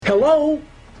Hello?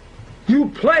 You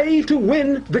play to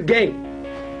win the game.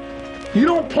 You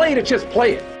don't play to just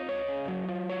play it.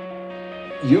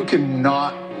 You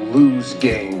cannot lose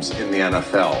games in the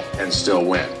NFL and still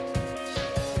win.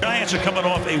 Giants are coming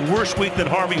off a worse week than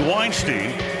Harvey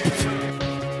Weinstein.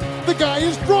 The guy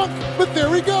is drunk, but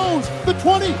there he goes. The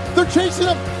 20, they're chasing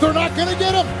him. They're not going to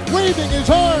get him. Waving his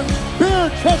arms,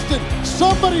 bare-chested.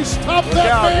 Somebody stop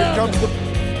that man. Here comes the...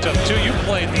 You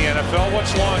played in the NFL.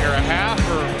 What's longer, a half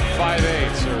or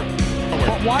 5/8?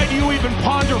 But why do you even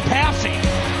ponder passing?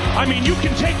 I mean, you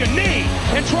can take a knee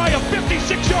and try a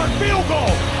 56-yard field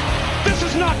goal. This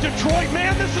is not Detroit,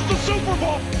 man. This is the Super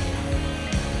Bowl.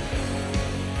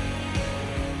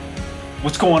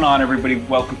 What's going on, everybody?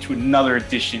 Welcome to another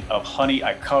edition of Honey,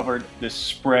 I Covered the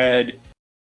Spread.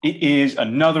 It is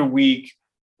another week.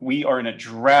 We are in a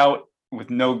drought with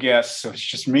no guests, so it's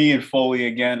just me and Foley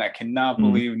again. I cannot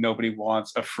believe nobody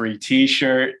wants a free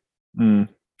T-shirt.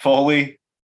 Foley,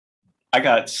 I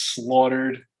got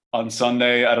slaughtered on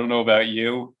Sunday. I don't know about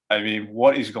you. I mean,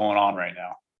 what is going on right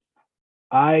now?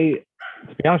 To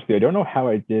be honest with you, I don't know how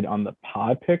I did on the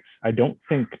pod picks. I don't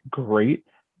think great,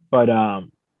 but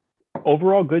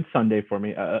overall good Sunday for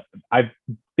me. I've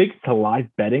big to live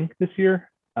betting this year,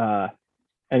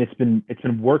 and it's been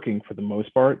working for the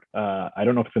most part. I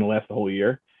don't know if it's going to last the whole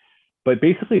year, but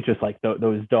basically it's just like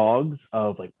those dogs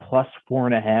of like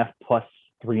 +4.5,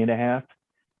 +3.5.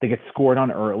 They get scored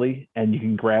on early, and you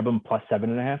can grab them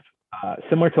 +7.5.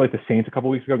 Similar to like the Saints a couple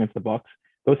weeks ago against the Bucks.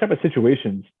 Those type of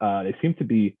situations, they seem to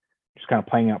be just kind of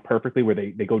playing out perfectly, where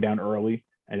they go down early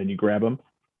and then you grab them.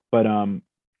 But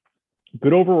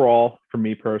good overall for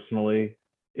me personally.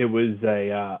 It was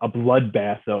a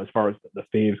bloodbath though, as far as the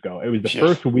faves go. It was the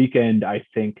first weekend I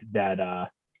think that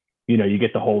you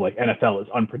get the whole like NFL is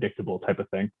unpredictable type of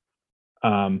thing.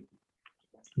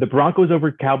 The Broncos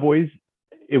over Cowboys,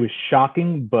 it was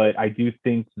shocking, but I do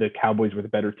think the Cowboys were the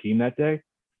better team that day.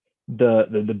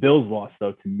 The Bills loss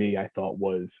though, to me, I thought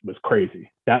was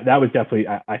crazy. That was definitely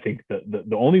I think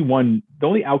the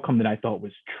only outcome that I thought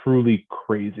was truly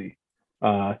crazy.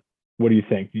 What do you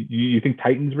think? You think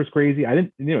Titans was crazy? I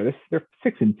didn't. They were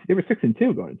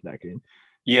 6-2 going into that game.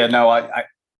 Yeah, no, I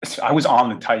was on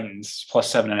the Titans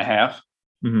 +7.5,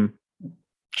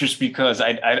 just because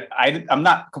I'm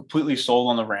not completely sold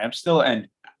on the Rams still, and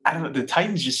I don't know. The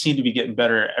Titans just seem to be getting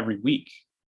better every week.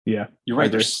 Yeah, you're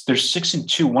right. They're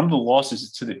 6-2. One of the losses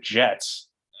is to the Jets.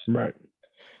 Right.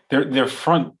 Their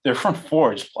front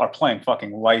fours are playing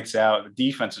fucking lights out. The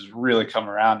defense is really come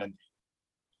around, and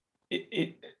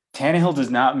Tannehill does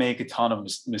not make a ton of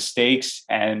mistakes,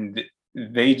 and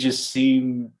they just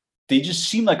seem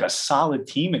like a solid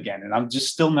team again. And I'm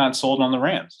just still not sold on the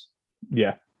Rams.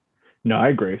 Yeah, no, I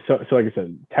agree. So like I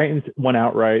said, Titans won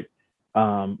outright.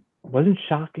 Wasn't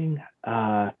shocking.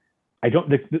 The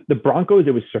Broncos,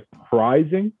 it was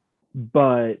surprising,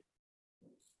 but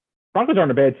Broncos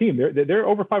aren't a bad team. They're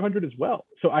over 500 as well.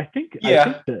 So I think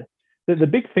the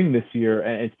big thing this year,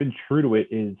 and it's been true to it,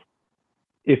 is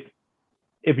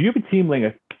if you have a team laying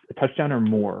a touchdown or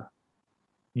more,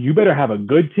 you better have a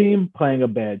good team playing a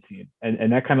bad team.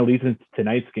 And that kind of leads into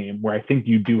tonight's game, where I think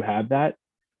you do have that.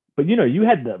 But, you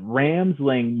had the Rams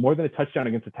laying more than a touchdown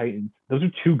against the Titans. Those are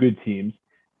two good teams.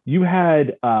 You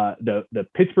had the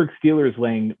Pittsburgh Steelers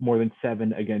laying more than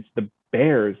 7 against the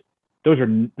Bears. Those are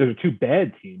two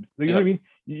bad teams. You know what I mean?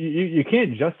 You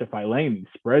can't justify laying these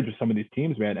spreads with some of these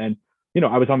teams, man. And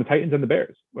I was on the Titans and the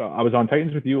Bears. Well, I was on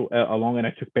Titans with you along, and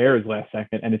I took Bears last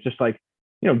second. And it's just like,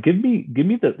 give me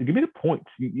the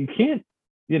points. You can't,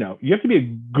 you have to be a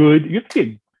good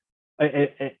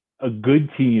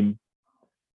team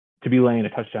to be laying a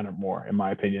touchdown or more, in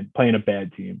my opinion, playing a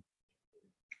bad team.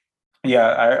 Yeah,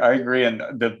 I agree. And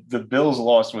the Bills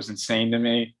loss was insane to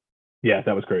me. Yeah,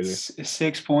 that was crazy.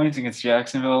 6 points against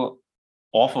Jacksonville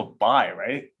off a bye,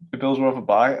 right? The Bills were off a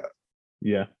bye.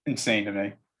 Yeah. Insane to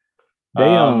me.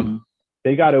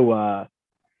 They got to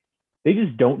they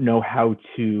just don't know how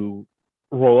to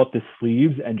roll up the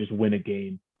sleeves and just win a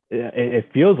game. It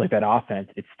feels like that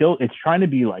offense. It's trying to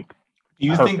be like. Do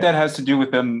you think that has to do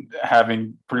with them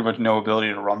having pretty much no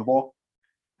ability to run the ball?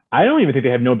 I don't even think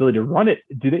they have no ability to run it.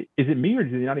 Do they? Is it me, or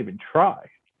do they not even try?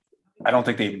 I don't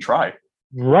think they even try.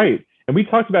 Right. And we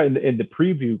talked about in the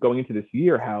preview going into this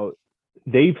year how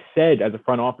they've said as a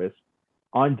front office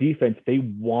on defense they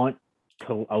want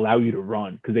to allow you to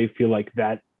run because they feel like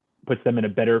that puts them in a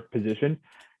better position.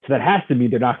 So that has to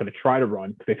mean they're not going to try to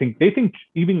run because they think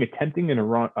even attempting a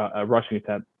rushing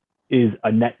attempt is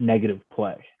a net negative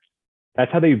play.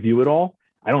 That's how they view it all.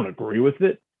 I don't agree with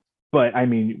it. But, I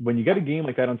mean, when you get a game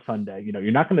like that on Sunday,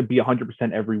 you're not going to be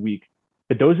 100% every week.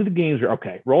 But those are the games where,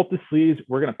 okay, roll up the sleeves.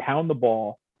 We're going to pound the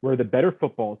ball. We're the better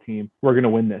football team. We're going to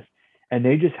win this. And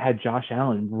they just had Josh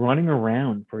Allen running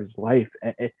around for his life.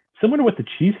 Similar to what the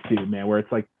Chiefs do, man, where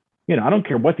it's like, I don't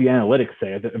care what the analytics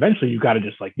say. Eventually, you got to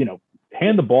just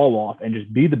hand the ball off and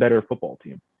just be the better football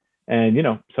team. And,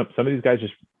 some of these guys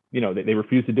just, they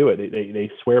refuse to do it.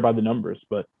 They swear by the numbers.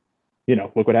 But,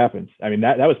 look what happens. I mean,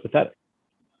 that was pathetic.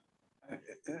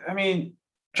 I mean,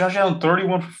 Josh Allen,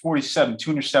 31 for 47,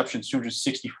 2 interceptions,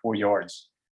 264 yards.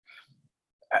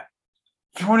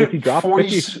 50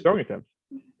 throwing attempts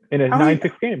in a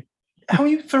 9-6 game. How are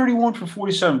you 31 for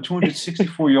 47,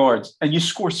 264 yards, and you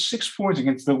score 6 points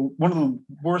against one of the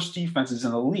worst defenses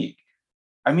in the league?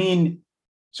 I mean,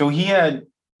 so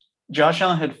Josh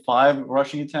Allen had 5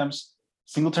 rushing attempts,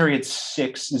 Singletary had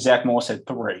 6, Zach Moss had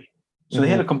 3. So they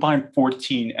had a combined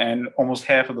 14, and almost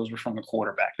half of those were from the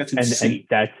quarterback. That's insane.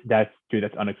 And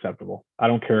that's unacceptable. I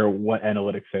don't care what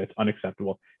analytics say, it's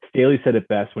unacceptable. Staley said it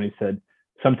best when he said,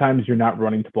 sometimes you're not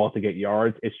running the ball to get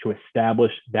yards. It's to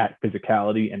establish that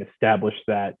physicality and establish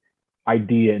that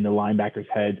idea in the linebackers'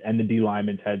 heads and the D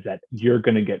linemen's heads that you're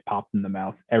going to get popped in the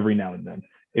mouth every now and then.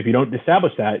 If you don't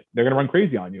establish that, they're going to run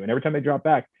crazy on you. And every time they drop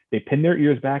back, they pin their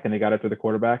ears back and they got after the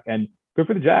quarterback. And good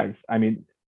for the Jags. I mean,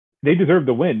 they deserve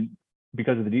the win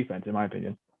because of the defense, in my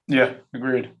opinion. Yeah,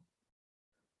 agreed.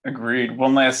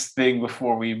 One last thing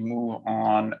before we move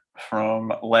on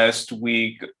from last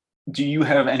week. Do you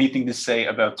have anything to say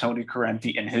about Tony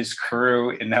Corrente and his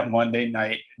crew in that Monday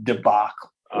night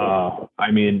debacle?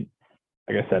 I mean,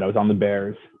 like I said, I was on the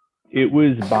Bears. It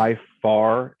was by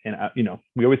far, and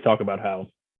we always talk about how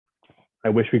I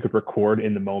wish we could record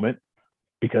in the moment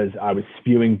because I was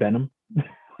spewing venom.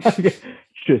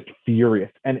 Just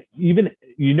furious. And even,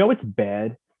 it's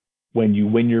bad when you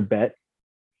win your bet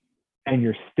and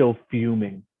you're still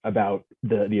fuming about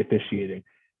the officiating.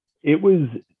 It was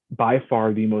by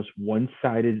far the most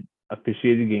one-sided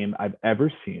officiated game I've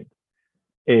ever seen.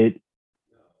 I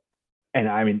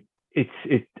don't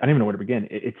even know where to begin.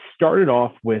 It started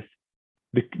off with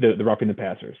the roughing the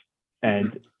passers.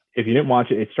 And if you didn't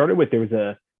watch it, it started with, there was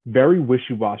a very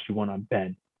wishy-washy one on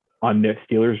Ben on the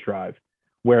Steelers drive,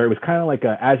 where it was kind of like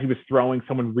as he was throwing,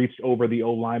 someone reached over the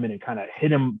O-lineman and kind of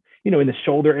hit him, in the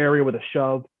shoulder area with a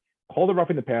shove. Called the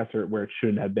roughing the passer where it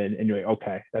shouldn't have been. And you're like,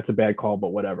 okay, that's a bad call,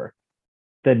 but whatever.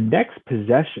 The next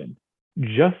possession,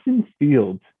 Justin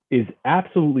Fields is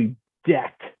absolutely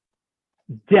decked,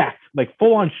 like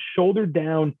full on shoulder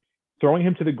down, throwing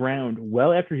him to the ground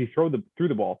well after he threw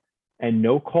the ball and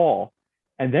no call.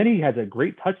 And then he has a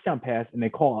great touchdown pass and they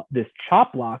call this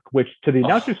chop block, which to the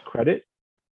announcer's credit,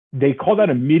 they called out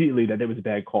immediately that it was a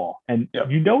bad call. And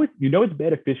it's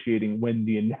bad officiating when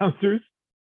the announcers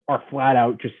are flat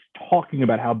out just talking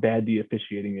about how bad the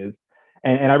officiating is.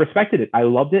 And I respected it. I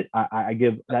loved it. I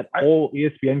give that whole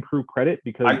ESPN crew credit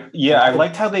because I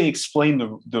liked how they explained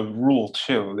the rule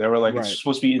too. They were like, It's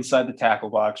supposed to be inside the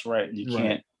tackle box, right? You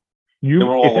can't. They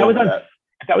were all over that.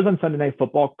 If that was on Sunday Night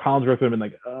Football, Collinsworth would have been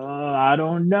like, I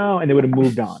don't know, and they would have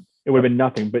moved on. It would have been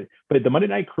nothing. But the Monday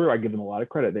Night crew, I give them a lot of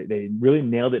credit. They really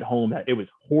nailed it home. That it was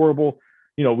horrible.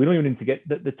 We don't even need to get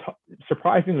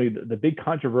surprisingly the big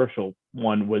controversial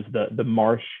one was the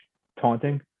Marsh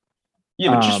taunting.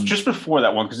 Yeah, but just before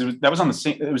that one, because that was on the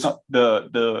same. It was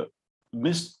the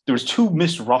miss. There was 2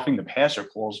 missed roughing the passer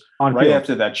calls right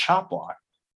after that chop block,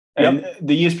 and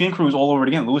the ESPN crew was all over it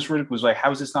again. Louis Riddick was like,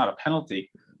 "How is this not a penalty?"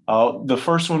 The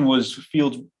first one was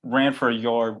Fields ran for a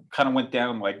yard, kind of went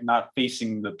down like not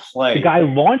facing the play. The guy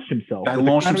launched himself.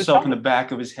 In the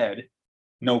back of his head,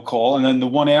 no call. And then the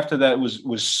one after that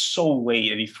was so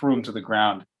late, and he threw him to the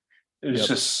ground. It was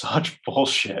just such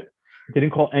bullshit.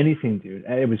 Didn't call anything, dude.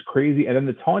 It was crazy. And then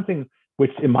the taunting,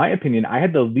 which in my opinion, I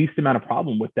had the least amount of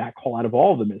problem with that call out of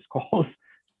all of the missed calls.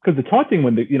 Because the taunting,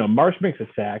 when Marsh makes a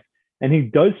sack and he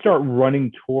does start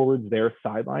running towards their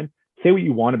sideline, say what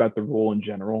you want about the rule in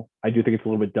general. I do think it's a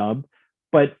little bit dumb.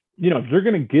 But, if you're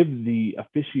going to give the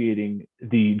officiating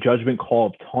the judgment call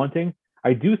of taunting,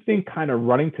 I do think kind of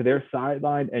running to their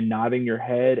sideline and nodding your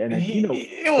head. And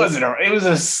it was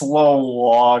a slow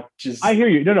walk. I hear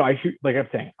you. No, I hear, like I'm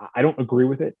saying, I don't agree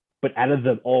with it. But out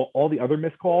of all the other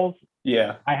missed calls,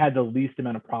 I had the least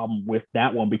amount of problem with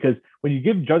that one, because when you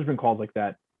give judgment calls like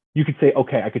that, you could say,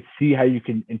 okay, I could see how you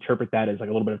can interpret that as like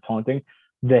a little bit of taunting.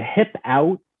 The hip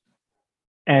out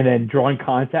and then drawing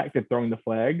contact and throwing the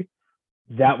flag,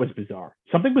 that was bizarre.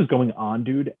 Something was going on,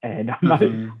 dude. And I'm not,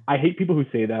 I hate people who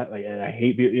say that. Like, and I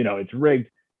hate, it's rigged.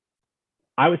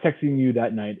 I was texting you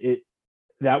that night.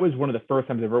 That was one of the first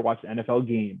times I ever watched an NFL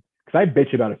game, because I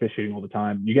bitch about officiating all the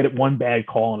time. You get one bad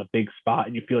call in a big spot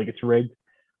and you feel like it's rigged.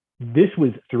 This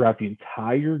was throughout the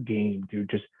entire game, dude.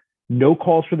 Just no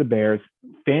calls for the Bears,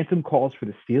 phantom calls for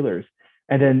the Steelers.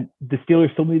 And then the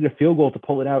Steelers still needed a field goal to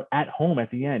pull it out at home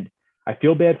at the end. I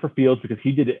feel bad for Fields because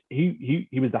he did it. He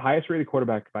was the highest rated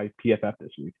quarterback by PFF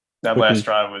this week. That last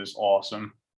drive was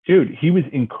awesome. Dude, he was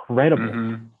incredible.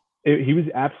 Mm-hmm. He was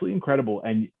absolutely incredible.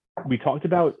 And we talked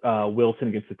about Wilson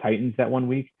against the Titans that one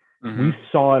week. Mm-hmm. We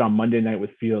saw it on Monday night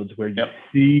with Fields where you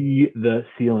see the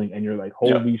ceiling and you're like,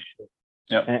 holy shit.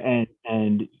 Yep.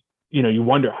 And you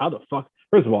wonder how the fuck.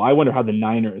 First of all, I wonder how the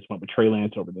Niners went with Trey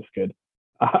Lance over this kid.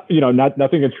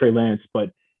 Nothing against Trey Lance,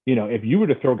 but if you were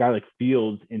to throw a guy like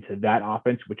Fields into that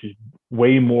offense, which is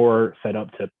way more set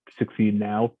up to succeed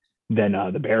now than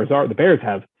the Bears are. The Bears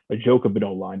have a joke of an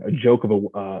O-line, a joke of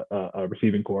a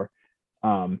receiving core,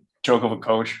 joke of a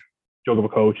coach, joke of a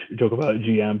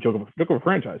GM, joke of a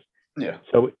franchise. Yeah.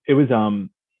 So it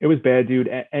was bad, dude.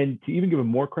 And to even give him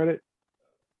more credit,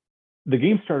 the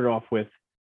game started off with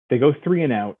they go 3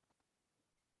 and out,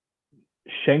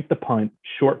 shank the punt,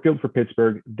 short field for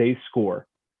Pittsburgh, they score.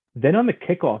 Then on the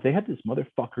kickoff, they had this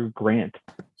motherfucker Grant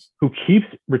who keeps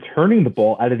returning the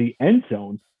ball out of the end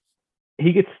zone.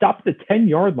 He gets stopped at the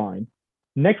 10-yard line.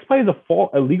 Next play is a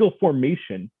illegal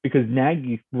formation because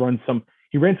Nagy ran some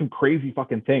crazy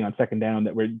fucking thing on second down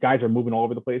where guys are moving all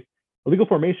over the place. Illegal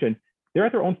formation. They're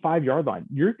at their own 5-yard line.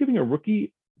 You're giving a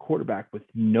rookie quarterback with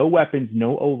no weapons,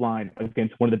 no O-line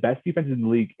against one of the best defenses in the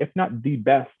league, if not the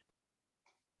best.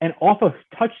 And off a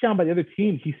touchdown by the other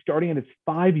team, he's starting at his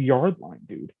 5-yard line,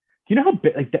 dude. Do you know how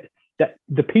big that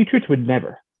the Patriots would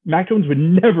never, Mac Jones would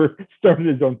never start at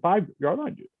his own 5-yard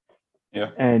line, dude. Yeah.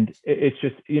 And it's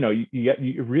just,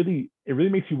 it really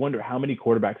makes you wonder how many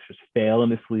quarterbacks just fail in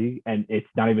this league, and it's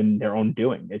not even their own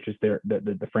doing. It's just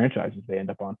the franchises they end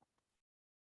up on.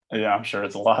 Yeah, I'm sure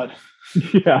it's a lot.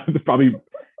 Yeah, probably.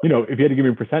 If you had to give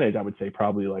me a percentage, I would say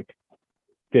probably like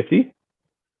 50.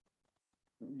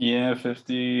 Yeah,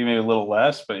 50, maybe a little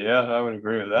less, but yeah, I would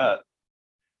agree with that.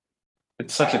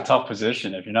 It's such a tough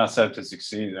position. If you're not set up to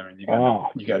succeed, I mean, you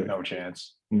got no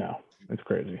chance. No, it's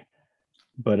crazy.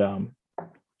 But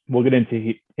we'll get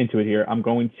into it here. I'm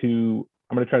going to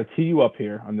try to tee you up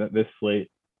here on this slate.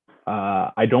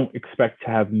 I don't expect to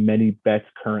have many bets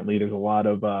currently. There's a lot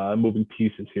of moving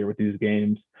pieces here with these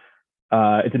games.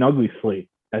 It's an ugly slate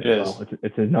as well.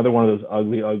 It's another one of those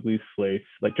ugly slates,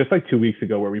 just like 2 weeks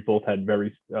ago where we both had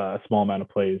very small amount of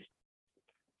plays.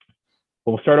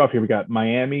 But we'll start off here. We got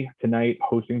Miami tonight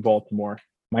hosting Baltimore.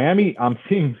 Miami, I'm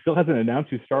seeing still hasn't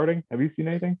announced who's starting. Have you seen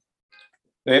anything?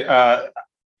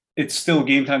 It's still a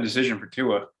game time decision for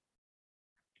Tua.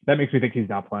 That makes me think he's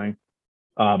not playing.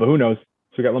 But who knows?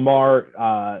 So we got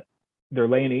Lamar. They're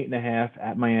laying 8.5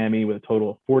 at Miami with a total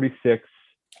of 46.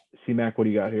 C-Mac, what do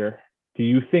you got here? Do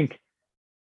you think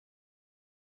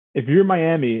if you're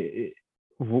Miami,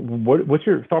 what's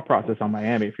your thought process on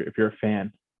Miami if you're a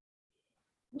fan?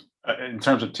 In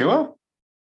terms of Tua?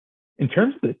 In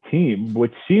terms of the team,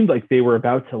 which seemed like they were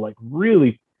about to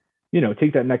really,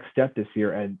 take that next step this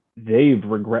year, and they've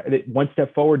regretted 1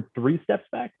 step forward, 3 steps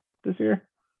back this year.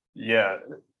 Yeah,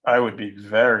 I would be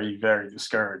very, very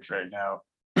discouraged right now.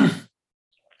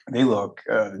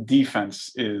 The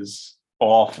defense is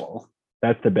awful.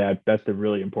 That's the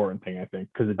really important thing, I think,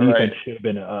 because the defense should have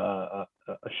been a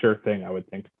sure thing, I would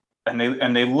think. And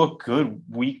they look good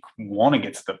week 1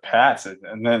 against the Pats,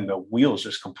 and then the wheels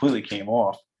just completely came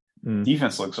off.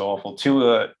 Defense looks awful.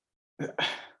 Tua,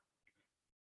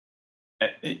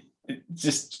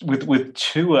 just with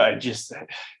Tua,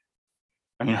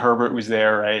 Herbert was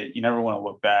there, right? You never want to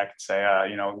look back and say,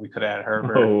 we could have had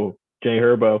Herbert. Oh, Jay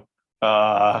Herbo.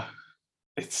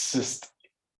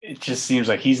 It just seems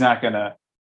like he's not gonna.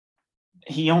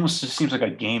 He almost just seems like a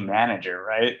game manager,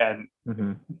 right? And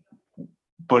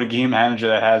but a game manager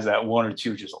that has that 1 or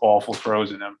 2 just awful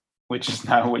throws in him, which is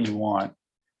not what you want.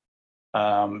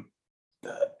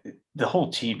 The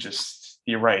whole team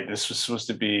you're right. This was supposed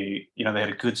to be, they had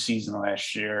a good season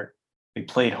last year. They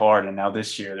played hard, and now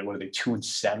this year, what are they,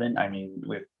 2-7? I mean,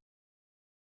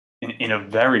 in a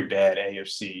very bad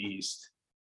AFC East.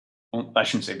 Well, I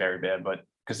shouldn't say very bad, but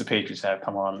because the Patriots have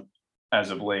come on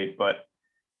as of late. But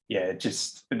yeah, they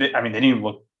didn't even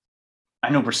look.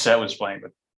 I know Brissett was playing,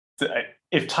 but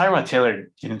if Tyrod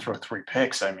Taylor didn't throw 3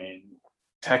 picks,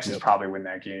 Texans probably win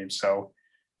that game. So,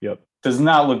 does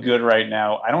not look good right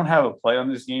now. I don't have a play on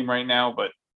this game right now, but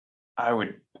I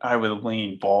would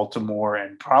lean Baltimore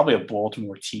and probably a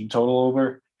Baltimore team total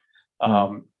over.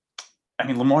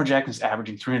 Lamar Jackson's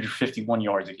averaging 351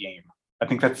 yards a game. I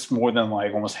think that's more than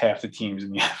almost half the teams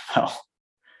in the NFL,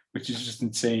 which is just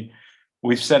insane.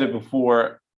 We've said it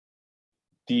before.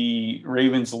 The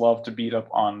Ravens love to beat up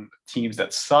on teams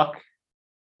that suck,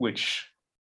 which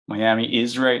Miami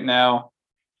is right now.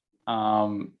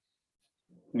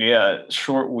 Yeah,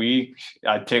 short week.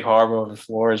 I'd take Harbaugh over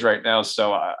Flores right now,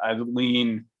 so I'd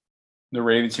lean the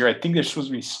Ravens here. I think there's supposed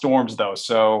to be storms though,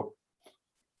 so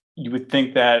you would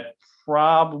think that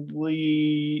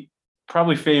probably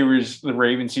favors the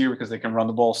Ravens here because they can run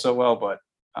the ball so well. But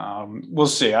we'll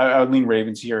see. I would lean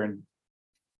Ravens here, and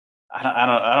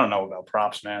I don't know about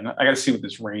props, man. I got to see what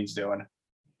this rain's doing.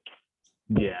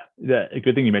 Yeah, a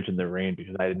good thing you mentioned the rain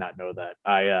because I did not know that.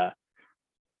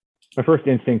 My first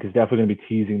instinct is definitely going to be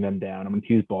teasing them down. I'm going to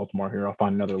tease Baltimore here. I'll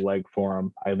find another leg for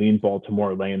them. I lean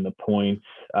Baltimore laying the points.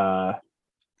 And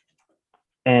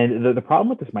the problem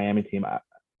with this Miami team, I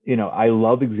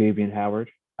love Xavier Howard.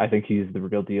 I think he's the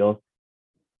real deal.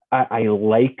 I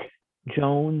like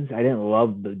Jones. I didn't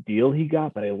love the deal he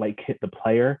got, but I like the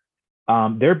player.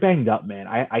 They're banged up, man.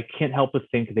 I can't help but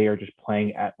think they are just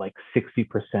playing at like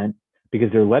 60% because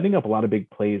they're letting up a lot of big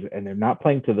plays and they're not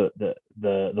playing to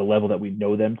the level that we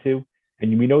know them to.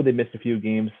 And we know they missed a few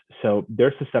games, so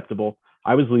they're susceptible.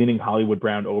 I was leaning Hollywood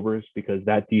Brown overs because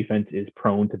that defense is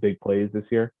prone to big plays this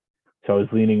year. So I was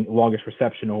leaning longest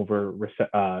reception over,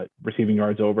 receiving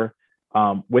yards over.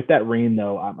 With that rain,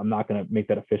 though, I'm not going to make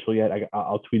that official yet.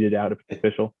 I'll tweet it out if it's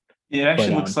official. It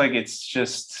actually looks like it's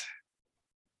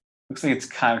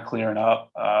kind of clearing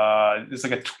up. There's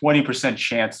like a 20%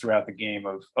 chance throughout the game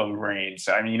of rain.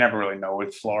 So, I mean, you never really know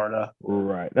with Florida.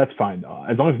 Right. That's fine, though.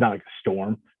 As long as it's not like a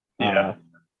storm. Yeah.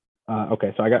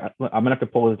 Okay. So I'm going to have to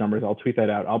pull those numbers. I'll tweet that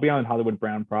out. I'll be on Hollywood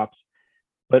Brown props.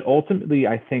 But ultimately,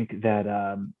 I think that,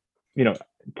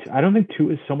 I don't think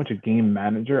Tua is so much a game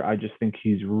manager. I just think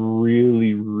he's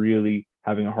really, really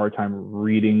having a hard time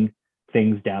reading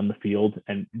things down the field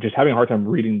and just having a hard time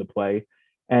reading the play.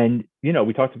 And,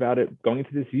 we talked about it going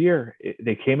into this year.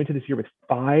 They came into this year with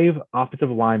 5 offensive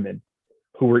linemen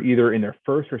who were either in their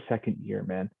first or second year,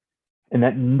 man. And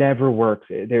that never works.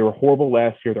 They were horrible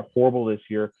last year. They're horrible this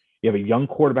year. You have a young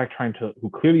quarterback who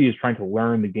clearly is trying to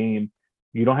learn the game.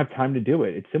 You don't have time to do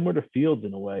it. It's similar to Fields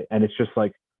in a way. And it's just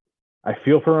like, I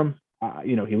feel for him.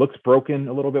 He looks broken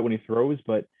a little bit when he throws,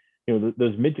 but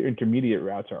those mid to intermediate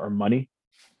routes are money.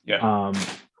 Yeah.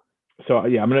 So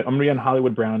yeah, I'm gonna be on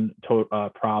Hollywood Brown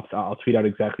props. I'll tweet out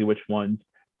exactly which ones.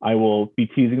 I will be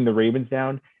teasing the Ravens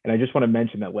down, and I just want to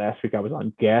mention that last week I was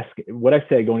on Gaskin. What I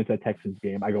say going into that Texans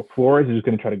game, I go Flores is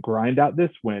going to try to grind out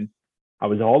this win. I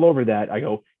was all over that. I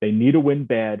go they need a win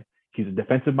bad. He's a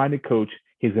defensive-minded coach.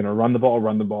 He's going to run the ball,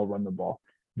 run the ball, run the ball.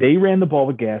 They ran the ball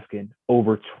with Gaskin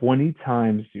over 20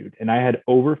 times, dude, and I had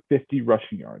over 50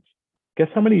 rushing yards. Guess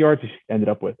how many yards he ended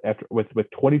up with with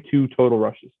 22 total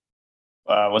rushes?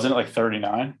 Wasn't it like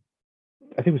 39?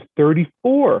 I think it was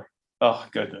 34. Oh,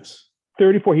 goodness.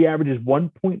 34. He averages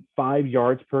 1.5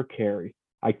 yards per carry.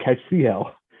 I catch the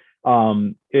hell.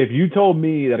 If you told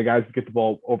me that a guy could get the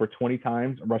ball over 20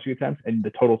 times rushing attempts and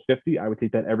the total's 50, I would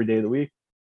take that every day of the week.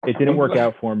 It didn't work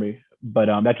out for me, but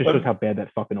that just shows how bad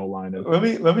that fucking O-line is.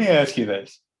 Let me ask you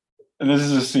this, and this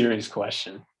is a serious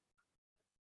question.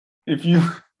 If you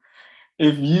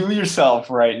yourself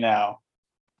right now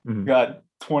got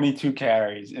 22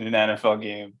 carries in an NFL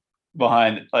game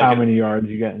behind how many yards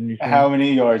you get? How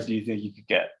many yards do you think you could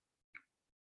get?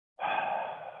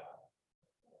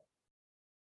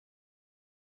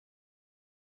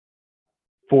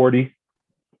 $40.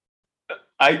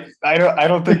 I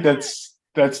don't think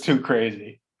that's too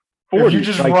crazy. 40, if you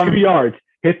just like run 2 yards,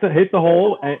 hit the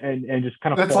hole and just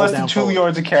kind of that's fall less down than 2 forward.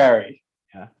 yards a carry.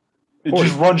 Yeah,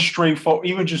 just run straight forward,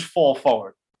 even just fall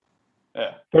forward.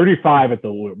 Yeah, 35 at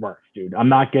the worst, dude. I'm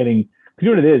not getting. You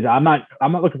know what it is? I'm not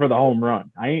looking for the home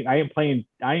run. I ain't playing.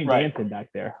 I ain't dancing back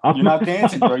there. You're not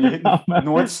dancing, bro. You're hitting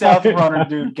north-south runner,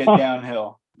 dude. Get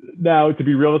downhill. Now, to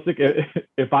be realistic,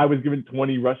 if I was given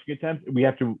 20 rushing attempts, we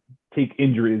have to take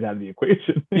injuries out of the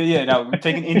equation. Yeah. Now we're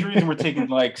taking injuries and we're taking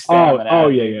like stamina.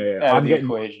 Yeah. Out of the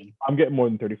equation. I'm getting more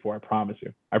than 34. I promise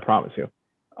you.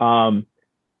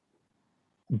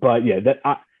 But yeah,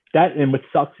 that and what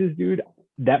sucks is, dude,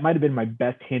 that might have been my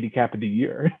best handicap of the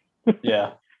year.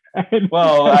 Yeah.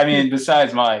 Well, I mean,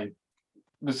 besides my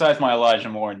Elijah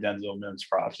Moore and Denzel Mims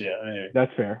props, yeah. Anyway.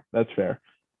 That's fair.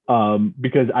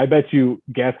 Because I bet you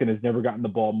Gaskin has never gotten the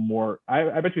ball more.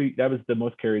 I bet you that was the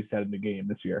most carries had in the game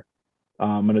this year.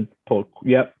 I'm gonna pull.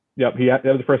 Yep. That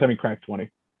was the first time he cracked 20.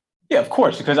 Yeah, of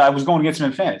course, because I was going against him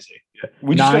in fantasy.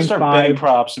 We just gotta start betting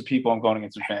props to people I'm going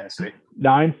against in fantasy.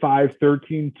 9-5,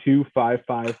 13-2,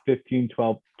 5-5,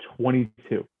 15-12,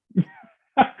 22.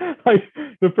 Like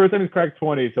the first time he's cracked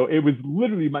 20. So it was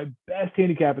literally my best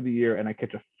handicap of the year, and I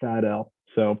catch a fat L.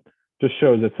 So just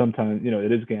shows that sometimes,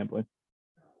 it is gambling.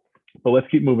 But let's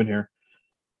keep moving here.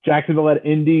 Jacksonville at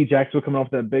Indy. Jacksonville coming off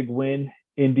that big win.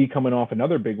 Indy coming off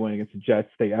another big win against the Jets.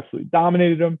 They absolutely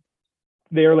dominated them.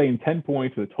 They are laying 10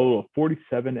 points with a total of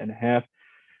 47.5.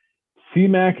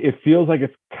 CMAC, it feels like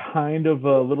it's kind of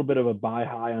a little bit of a buy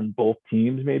high on both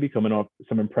teams, maybe coming off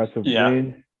some impressive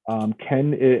wins.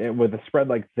 With a spread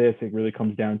like this, it really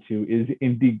comes down to, is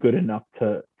Indy good enough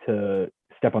to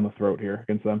step on the throat here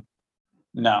against them?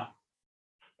 No.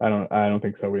 I don't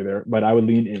think so either, but I would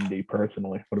lean Indy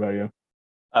personally. What about you?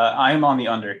 I'm on the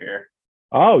under here.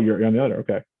 Oh, you're on the under.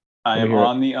 Okay. I am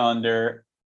on the under.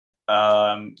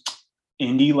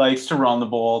 Indy likes to run the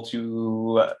ball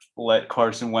to let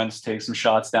Carson Wentz take some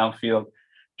shots downfield.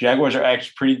 Jaguars are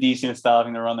actually pretty decent at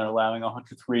stopping the run. They're allowing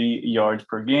 103 yards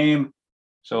per game.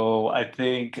 So I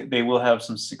think they will have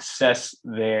some success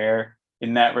there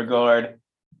in that regard.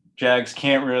 Jags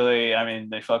can't really,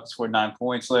 they fucking scored 9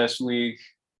 points last week.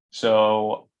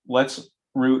 So let's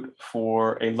root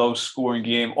for a low-scoring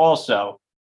game. Also,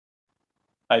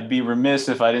 I'd be remiss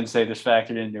if I didn't say this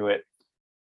factored into it.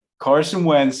 Carson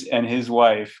Wentz and his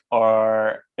wife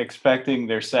are expecting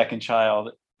their second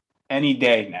child any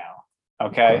day now,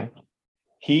 okay?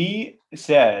 He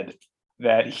said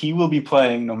that he will be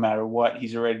playing no matter what.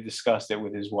 He's already discussed it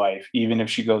with his wife, even if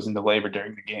she goes into labor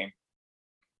during the game.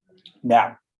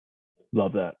 Now,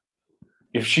 love that.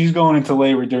 If she's going into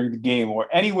labor during the game or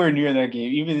anywhere near that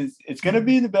game, even it's going to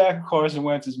be in the back of Carson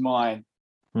Wentz's mind.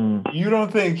 You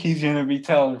don't think he's going to be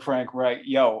telling Frank Reich,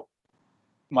 yo,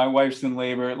 my wife's in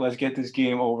labor. Let's get this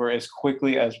game over as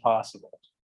quickly as possible.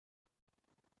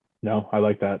 No, I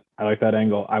like that. I like that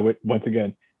angle. I would, once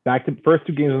again, back to the first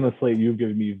 2 games on the slate, you've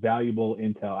given me valuable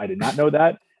intel. I did not know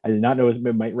that. I did not know it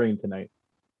might rain tonight.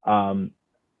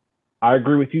 I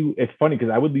agree with you. It's funny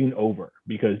because I would lean over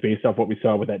because based off what we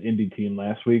saw with that Indy team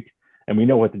last week, and we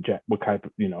know what the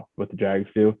Jags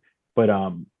do. But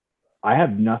I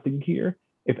have nothing here.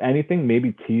 If anything,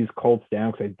 maybe tease Colts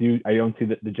down because I don't see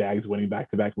the Jags winning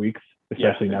back-to-back weeks,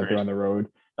 especially now they're on the road.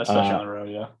 Especially on the road,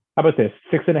 yeah. How about this?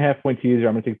 6.5-point teaser.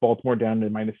 I'm going to take Baltimore down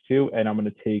to -2, and I'm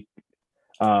going to take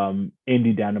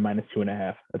Indy down to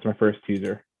 -2.5. That's my first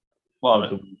teaser.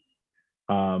 Love it.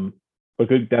 But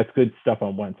good. That's good stuff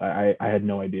on Wentz. I had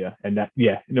no idea, and that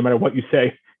no matter what you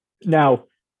say. Now,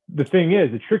 the thing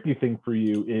is, the tricky thing for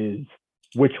you is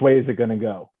which way is it going to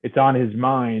go? It's on his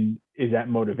mind. Is that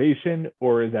motivation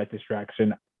or is that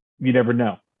distraction? You never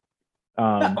know.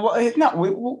 No, it's not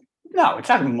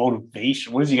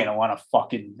motivation. What is he going to want to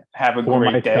fucking have a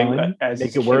great day?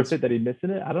 Make it worth it that he's missing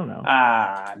it? I don't know.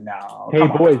 No. Hey,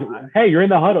 boys. Hey, you're in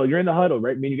the huddle. You're in the huddle,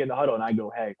 right? Me and you get in the huddle, and I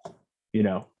go, hey,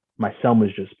 my son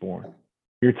was just born.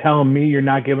 You're telling me you're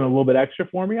not giving a little bit extra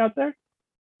for me out there?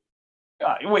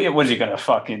 What is he going to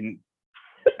fucking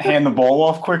hand the ball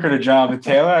off quicker to Jonathan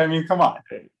Taylor? Come on.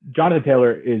 Jonathan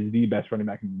Taylor is the best running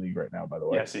back in the league right now, by the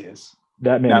way. Yes, he is.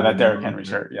 That man. Now that Derrick Henry's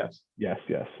hurt, yes. Yes,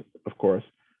 of course.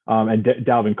 And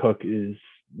Dalvin Cook is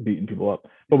beating people up.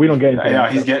 But we don't get into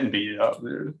that. He's getting beat up,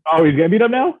 dude. Oh, he's getting beat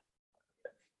up now?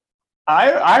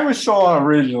 I was saw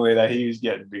originally that he was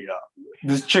getting beat up.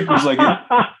 This chick was like, what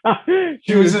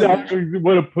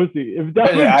a pussy.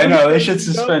 I know they should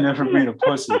suspend him for being a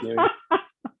pussy, dude.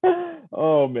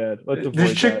 Oh man,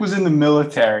 this chick was in the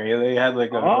military. They had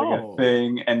like a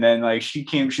thing, and then she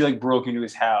broke into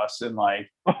his house, and I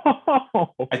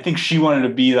think she wanted to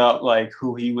beat up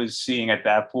who he was seeing at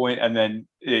that point, and then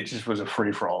it just was a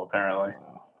free for all apparently.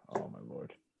 Oh my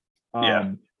lord.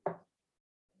 Yeah.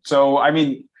 So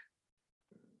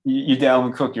you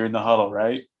Dalvin Cook, you're in the huddle,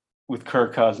 right? With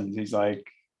Kirk Cousins. He's like,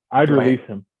 I'd release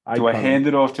him. Do I hand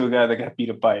it off to a guy that got beat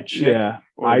up by a chick? Yeah,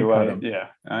 I cut him. Yeah,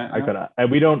 I cut him. And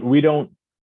we don't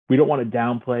want to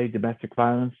downplay domestic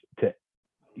violence to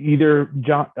either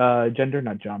gender,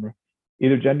 not genre,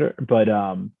 either gender. But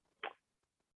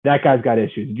that guy's got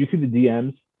issues. Did you see the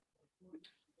DMs?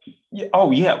 Yeah.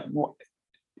 Oh yeah.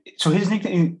 So his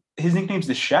nickname's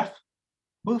the Chef.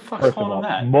 Who the fuck's calling on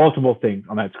that? Multiple things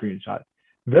on that screenshot.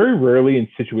 Very rarely in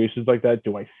situations like that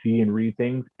do I see and read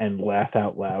things and laugh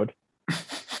out loud.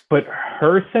 But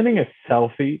her sending a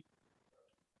selfie,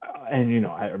 and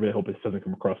I really hope this doesn't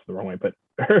come across the wrong way, but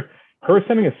her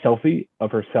sending a selfie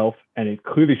of herself, and it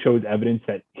clearly shows evidence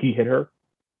that he hit her,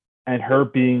 and her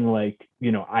being like,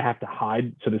 I have to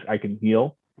hide so I can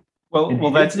heal.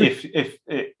 Well, that's if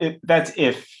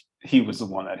he was the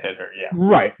one that hit her, yeah.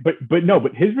 Right, but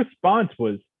his response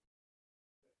was,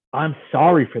 "I'm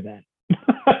sorry for that."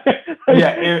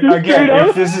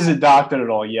 If this is adopted at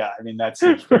all, that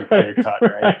seems pretty clear cut,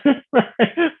 right?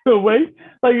 The way,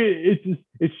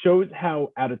 it shows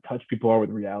how out of touch people are with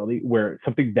reality. Where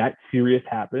something that serious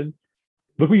happens,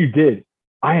 look what you did.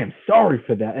 I am sorry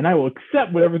for that, and I will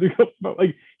accept whatever they go.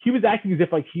 He was acting as if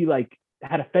he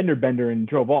had a fender bender and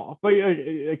drove off. Like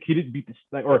he didn't beat this.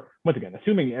 Like, or once again,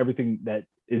 assuming everything that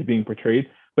is being portrayed,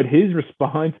 but his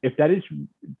response, if that is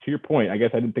to your point, I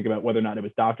guess I didn't think about whether or not it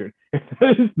was doctored. If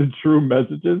that is the true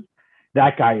messages,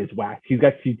 that guy is whacked. He's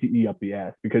got CTE up the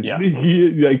ass because he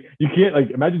like you can't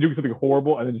like imagine doing something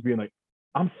horrible and then just being like,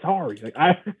 I'm sorry. Like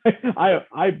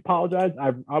I apologize.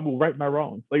 I will right my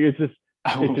wrongs. Like it's just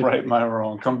I will right my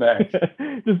wrong. Come back.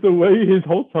 Just the way his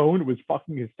whole tone was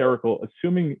fucking hysterical,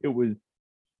 assuming it was,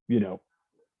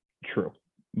 true.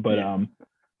 But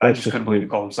I just couldn't believe he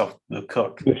called himself the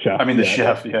cook. The chef. I mean the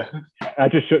chef, yeah. I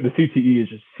just showed the CTE is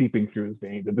just seeping through his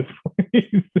veins at this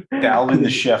point. Dalvin the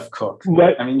chef cook.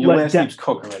 Your last name's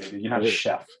Cook already, dude. You're not a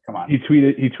chef. Come on. He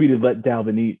tweeted let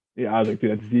Dalvin eat. Yeah, I was like,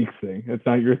 dude, that's Zeke's thing. That's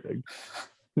not your thing.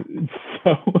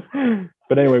 So,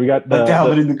 but anyway, we got let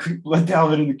Dalvin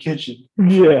in the kitchen.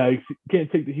 Yeah, I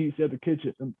can't take the heat out of the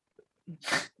kitchen.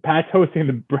 Pat's hosting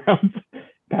the Browns.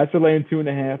 Pats are laying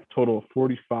 2.5, total of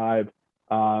 45.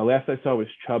 Last I saw was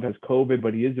Chubb has COVID,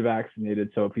 but he is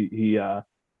vaccinated. So if he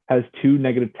has 2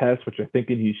 negative tests, which I'm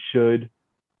thinking he should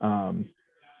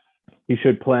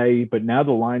play. But now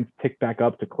the line's ticked back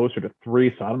up to closer to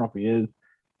 3, so I don't know if he is.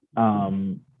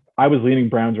 I was leaning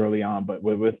Browns early on, but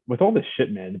with all this shit,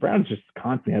 man, the Browns just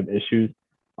constantly have issues.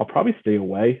 I'll probably stay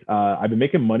away. I've been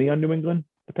making money on New England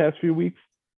the past few weeks.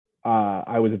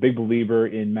 I was a big believer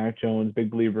in Mac Jones,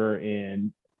 big believer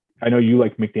in. I know you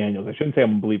like McDaniels. I shouldn't say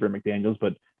I'm a believer in McDaniels,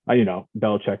 but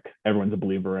Belichick, everyone's a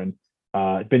believer in.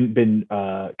 Been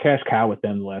cash cow with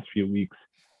them the last few weeks.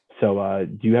 So,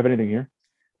 do you have anything here?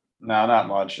 No, not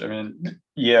much. I mean,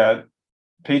 yeah,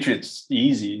 Patriots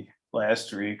easy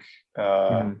last week.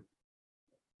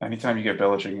 Anytime you get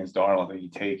Belichick against Darnold, I think you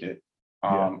take it.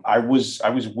 I was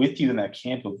with you in that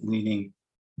camp of leaning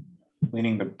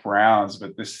the Browns,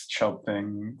 but this Chubb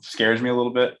thing scares me a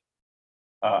little bit.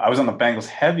 I was on the Bengals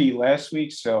heavy last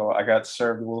week, so I got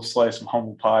served a little slice of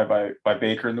humble pie by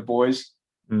Baker and the boys.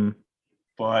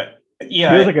 But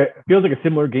yeah, it feels like a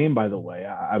similar game. By the way,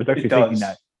 I was actually thinking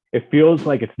that it feels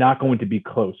like it's not going to be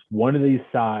close. One of these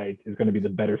sides is going to be the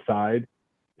better side,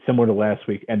 similar to last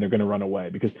week, and they're going to run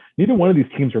away because neither one of these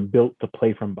teams are built to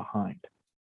play from behind.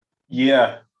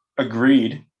 Yeah,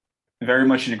 agreed. Very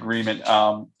much in agreement.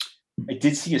 I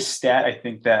did see a stat. I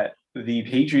think that the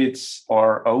Patriots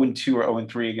are 0-2 or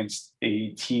 0-3 against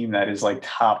a team that is like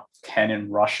top 10 in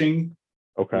rushing.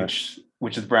 Okay.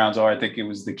 Which the Browns are. I think it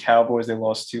was the Cowboys they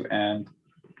lost to, and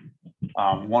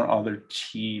one other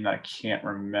team I can't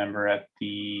remember at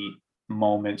the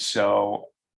moment. So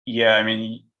yeah, I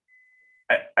mean,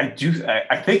 I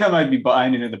think I might be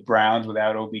buying into the Browns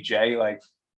without OBJ. Like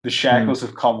the shackles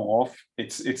have come off.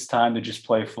 It's time to just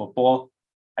play football.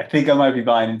 I think I might be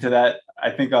buying into that.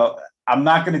 I'm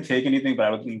not going to take anything, but I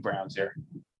would lean Browns here.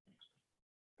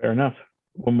 Fair enough.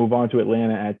 We'll move on to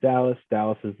Atlanta at Dallas.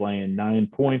 Dallas is laying 9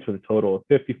 points with a total of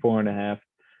 54.5.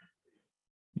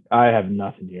 I have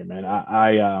nothing here, man.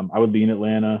 I would lean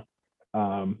Atlanta.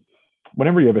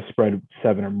 Whenever you have a spread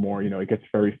 7 or more, it gets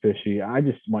very fishy. I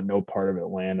just want no part of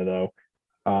Atlanta,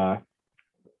 though.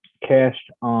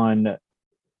 Cashed on,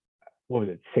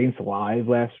 Saints live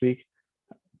last week,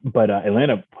 but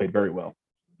Atlanta played very well.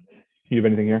 You have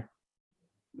anything here?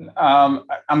 I'm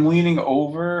leaning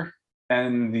over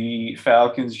and the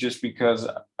Falcons just because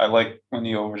I like when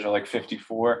the overs are like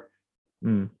 54,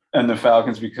 and the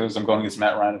Falcons because I'm going against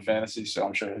Matt Ryan in fantasy, so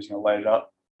I'm sure he's going to light it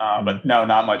up. But no,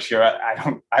 not much here.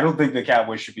 I don't think the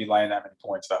Cowboys should be laying that many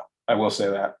points, though. I will say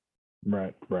that.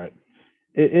 Right.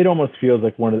 It almost feels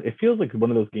like one of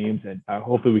those games, and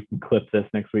hopefully we can clip this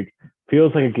next week.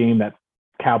 Feels like a game that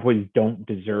Cowboys don't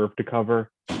deserve to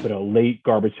cover, but a late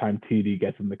garbage time TD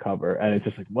gets them to cover, and it's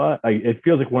just like what? It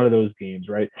feels like one of those games,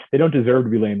 right? They don't deserve to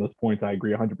be laying those points. I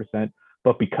agree 100%,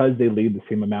 but because they laid the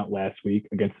same amount last week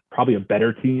against probably a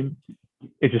better team,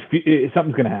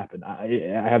 something's going to happen.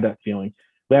 I have that feeling.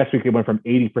 Last week it went from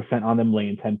 80% on them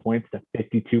laying 10 points to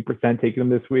 52% taking them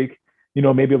this week.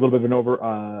 Maybe a little bit of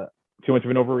an too much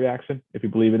of an overreaction if you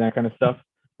believe in that kind of stuff.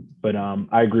 But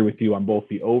I agree with you on both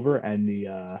the over and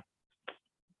the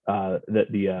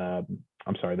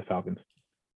Falcons.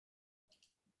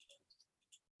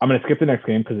 I'm going to skip the next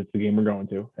game because it's the game we're going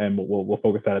to, and we'll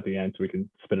focus that at the end so we can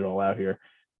spit it all out here.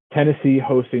 Tennessee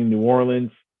hosting New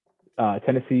Orleans.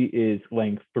 Tennessee is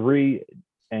laying 3,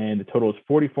 and the total is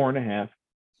 44.5.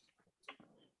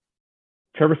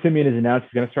 Trevor Siemian has announced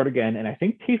he's going to start again, and I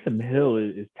think Taysom Hill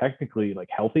is technically like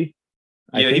healthy.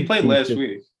 Yeah, he played last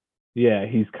week. Yeah,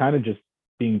 he's kind of just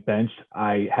being benched.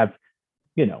 I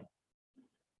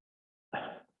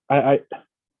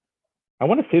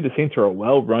want to say the Saints are a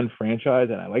well-run franchise,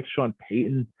 and I like Sean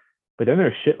Payton, but then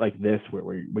there's shit like this where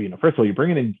first of all, you're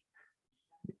bringing in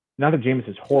not that Jameis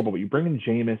is horrible, but you bring in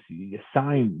Jameis, you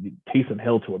sign Taysom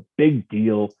Hill to a big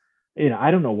deal.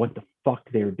 I don't know what the fuck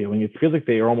they're doing. It feels like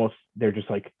they're just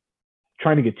like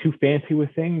trying to get too fancy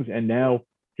with things, and now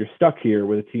you're stuck here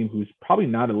with a team who's probably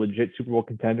not a legit Super Bowl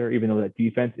contender, even though that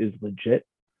defense is legit.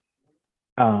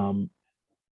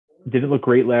 Didn't look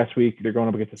great last week. They're going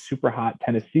up against a super hot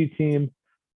Tennessee team,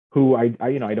 who I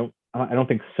don't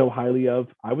think so highly of.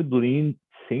 I would lean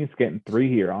Saints getting 3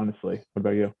 here, honestly. What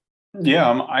about you? Yeah,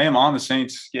 I am on the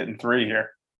Saints getting 3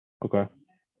 here. Okay.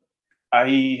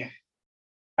 I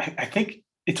think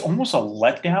it's almost a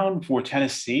letdown for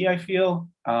Tennessee. I feel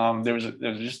there was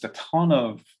just a ton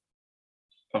of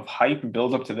hype and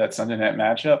build up to that Sunday night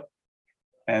matchup,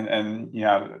 and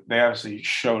they obviously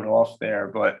showed off there.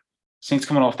 But Saints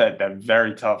coming off that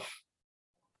very tough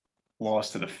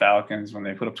loss to the Falcons when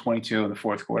they put up 22 in the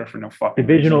fourth quarter for no fucking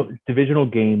divisional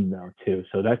game though too.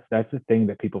 So that's the thing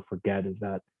that people forget is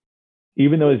that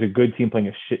even though there's a good team playing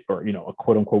a shit, or a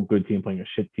quote unquote good team playing a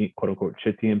shit team, quote unquote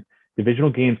shit team,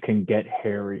 divisional games can get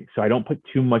hairy. So I don't put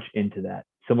too much into that.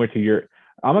 Similar to your,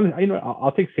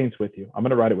 I'll take Saints with you. I'm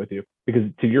gonna ride it with you because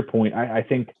to your point, I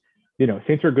think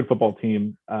Saints are a good football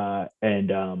team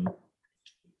and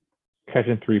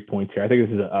catching 3 points here. I think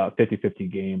this is a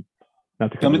 50-50 game.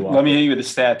 Let me hit you with the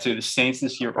stat too. The Saints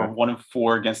this year are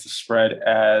 1-4 against the spread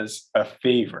as a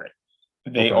favorite.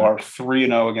 They are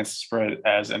 3-0 against the spread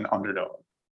as an underdog.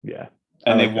 Yeah,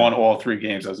 and they won all 3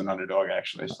 games as an underdog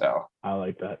actually. So I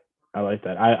like that. I like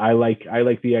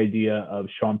the idea of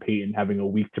Sean Payton having a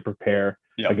week to prepare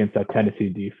against that Tennessee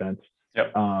defense.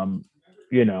 Yep.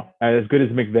 As good as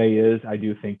McVay is, I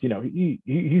do think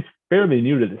he's fairly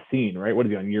new to the scene, right? What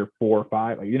is he on year 4 or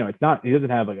 5? It's not. He doesn't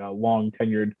have like a long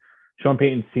tenured. Sean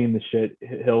Payton's seen the shit.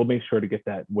 He'll make sure to get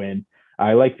that win.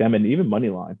 I like them, and even money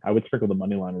line. I would sprinkle the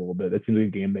money line a little bit. That seems like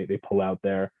a game they pull out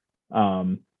there.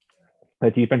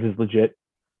 That defense is legit.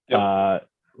 Yep.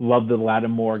 Love the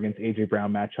Lattimore against AJ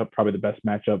Brown matchup. Probably the best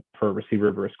matchup for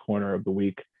receiver versus corner of the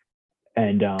week.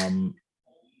 And I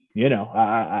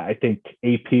think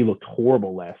AP looked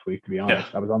horrible last week. To be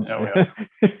honest, I was on.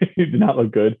 He did not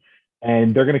look good,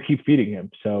 and they're going to keep feeding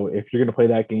him. So if you're going to play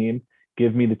that game,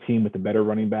 give me the team with the better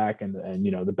running back and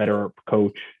the better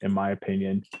coach, in my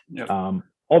opinion. Yep.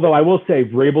 Although I will say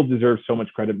Vrabel deserves so much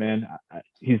credit, man.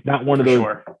 He's not one of those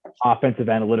offensive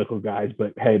analytical guys,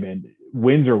 but hey, man,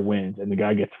 wins are wins, and the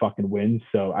guy gets fucking wins.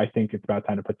 So I think it's about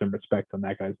time to put some respect on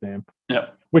that guy's name.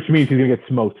 Yeah. Which means he's gonna get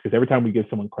smoked because every time we give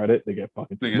someone credit, they get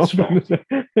fucking smoked.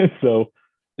 So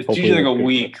it's usually like a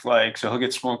week, so he'll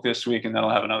get smoked this week, and then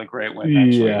he'll have another great win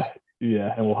next week.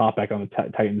 Yeah, and we'll hop back on the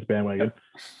Titans bandwagon.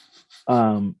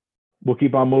 Yep. We'll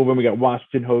keep on moving. We got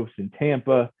Washington hosting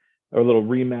Tampa. A little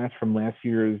rematch from last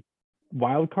year's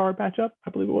wild card matchup, I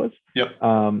believe it was. Yep.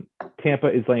 Tampa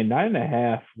is laying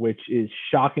 9.5, which is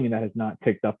shocking that has not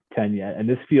ticked up 10 yet. And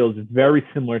this feels very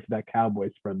similar to that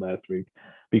Cowboys spread last week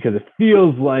because it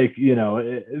feels like,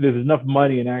 there's enough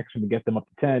money in action to get them up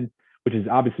to 10, which is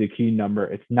obviously a key number.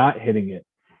 It's not hitting it.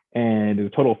 And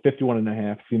there's a total of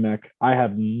 51.5. C-Mac, I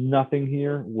have nothing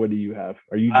here. What do you have?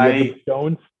 Do you have the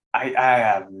Stones? I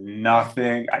have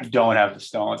nothing. I don't have the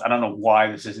Stones. I don't know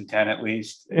why this isn't 10 at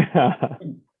least. Yeah.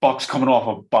 Bucks coming off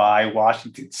a bye.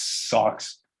 Washington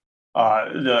sucks.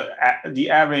 The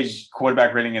average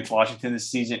quarterback rating against Washington this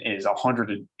season is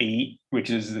 108, which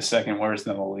is the second worst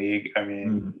in the league. I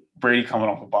mean, Brady coming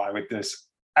off a bye with this.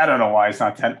 I don't know why it's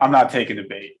not 10. I'm not taking the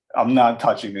bait. I'm not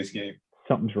touching this game.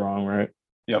 Something's wrong, right?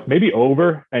 Yep. Maybe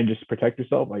over and just protect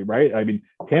yourself, right? I mean,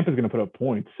 Tampa's going to put up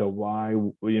points, so why?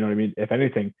 You know what I mean? If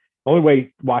anything, the only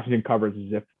way Washington covers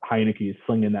is if Heineke is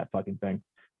slinging that fucking thing,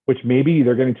 which maybe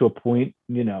they're getting to a point.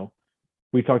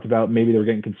 We talked about maybe they were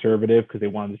getting conservative because they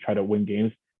wanted to try to win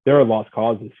games. There are lost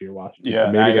causes this year, Washington. Yeah,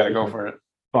 so now you got to go for it.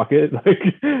 Fuck it,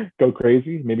 go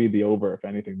crazy. Maybe the over, if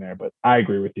anything, there. But I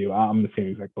agree with you. I'm the same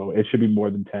exact boat. It should be more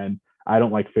than 10. I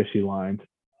don't like fishy lines.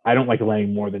 I don't like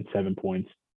laying more than 7 points.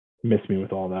 Miss me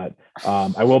with all that.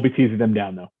 I will be teasing them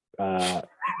down though.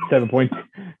 7 point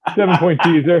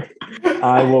teaser.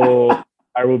 I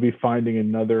will be finding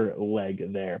another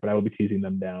leg there, but I will be teasing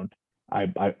them down.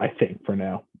 I think for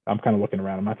now. I'm kind of looking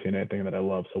around. I'm not seeing anything that I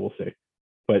love, so we'll see.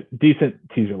 But decent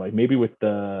teaser leg, maybe with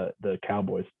the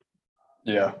Cowboys.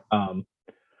 Yeah. But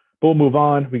we'll move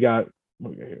on. We got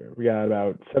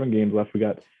about 7 games left. We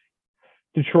got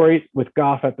Detroit with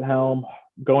Goff at the helm,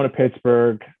 going to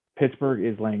Pittsburgh. Pittsburgh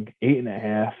is laying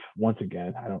 8.5 once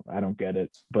again. I don't get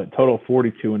it, but total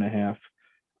 42.5.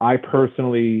 I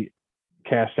personally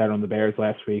cashed out on the Bears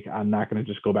last week. I'm not going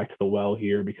to just go back to the well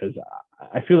here because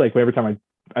I feel like every time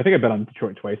I think I bet on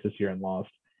Detroit twice this year and lost.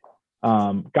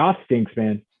 Goff stinks,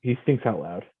 man. He stinks out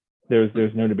loud.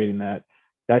 There's no debating that.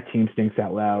 That team stinks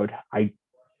out loud.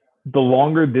 The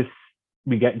longer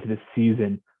we get into this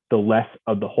season, the less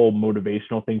of the whole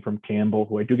motivational thing from Campbell,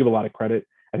 who I do give a lot of credit.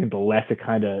 I think the less it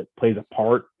kind of plays a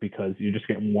part because you're just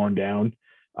getting worn down.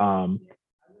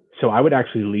 So I would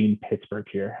actually lean Pittsburgh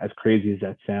here, as crazy as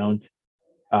that sounds.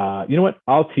 You know what?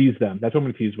 I'll tease them. That's what I'm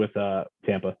going to tease with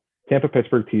Tampa.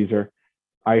 Pittsburgh teaser.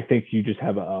 I think you just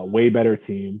have a way better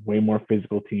team, way more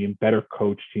physical team, better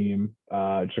coach team,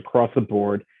 just across the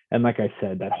board. And like I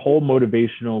said, that whole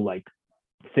motivational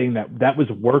thing that was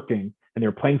working and they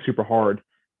were playing super hard,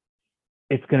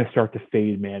 it's going to start to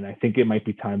fade, man. I think it might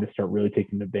be time to start really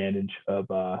taking advantage of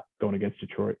going against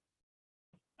Detroit.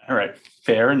 All right,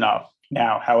 fair enough.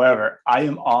 Now, however, I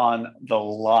am on the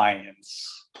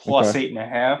Lions plus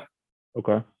 8.5.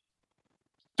 Okay.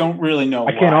 Don't really know.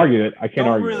 I can't argue it.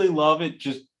 Don't really love it.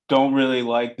 Just don't really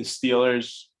like the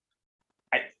Steelers.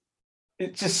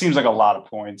 It just seems like a lot of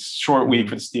points. Short week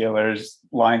for the Steelers.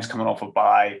 Lions coming off a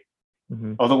bye.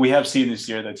 Mm-hmm. Although we have seen this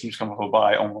year that teams come off a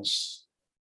bye almost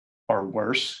are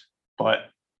worse. But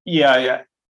yeah,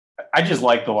 I just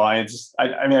like the Lions.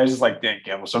 I mean, I just like Dan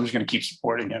Campbell, so I'm just going to keep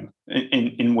supporting him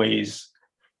in ways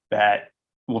that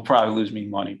will probably lose me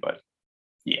money. But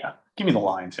yeah, give me the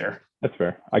Lions here. That's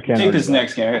fair. I can't take this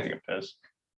next game. I got to get pissed.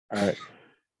 All right.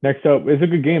 Next up, it's a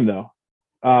good game though.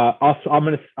 I'm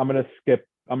gonna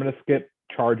skip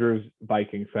Chargers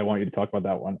Vikings. So I want you to talk about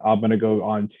that one. I'm gonna go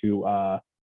on to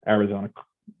Arizona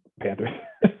Panthers.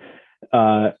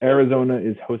 Arizona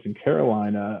is hosting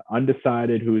Carolina.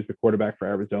 Undecided who is the quarterback for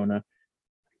Arizona.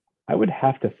 I would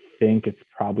have to think it's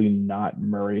probably not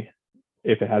Murray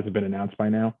if it hasn't been announced by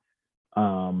now.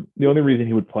 The only reason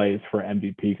he would play is for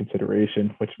MVP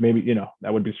consideration, which maybe,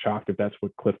 that would be shocked if that's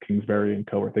what Cliff Kingsbury and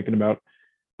co are thinking about.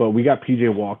 But we got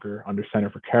PJ Walker under center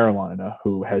for Carolina,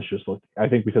 who has just looked, I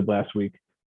think we said last week,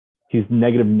 he's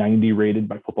 -90 rated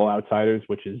by Football Outsiders,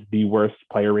 which is the worst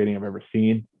player rating I've ever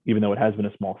seen, even though it has been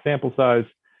a small sample size.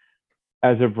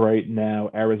 As of right now,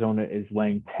 Arizona is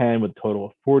laying 10 with a total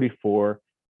of 44.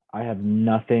 I have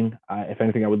nothing. If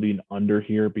anything, I would lean under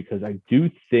here because I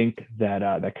do think that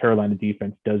that Carolina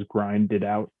defense does grind it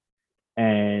out,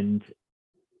 and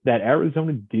that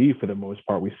Arizona D, for the most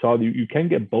part, we saw you can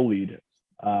get bullied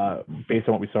based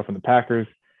on what we saw from the Packers.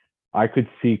 I could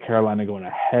see Carolina going a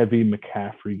heavy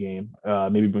McCaffrey game.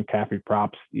 Maybe McCaffrey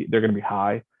props, they're going to be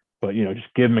high, but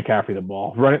just give McCaffrey the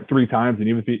ball, run it 3 times, and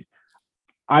even if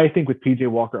I think with PJ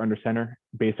Walker under center,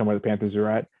 based on where the Panthers are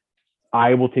at,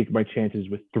 I will take my chances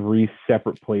with 3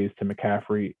 separate plays to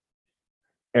McCaffrey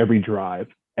every drive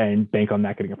and bank on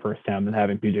that getting a first down and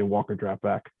having PJ Walker drop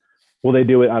back. Will they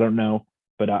do it? I don't know,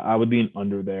 but I would lean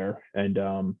under there and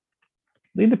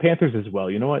lean the Panthers as well.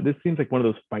 You know what? This seems like one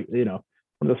of those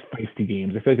feisty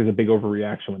games. I feel like there's a big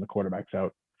overreaction when the quarterback's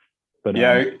out. But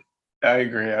yeah, I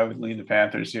agree. I would lean the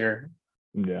Panthers here.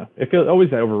 Yeah, it feels always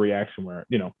that overreaction where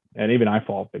and even I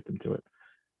fall victim to it.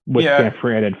 With San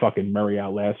Fran and fucking Murray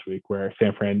out last week, where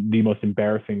San Fran, the most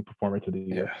embarrassing performance of the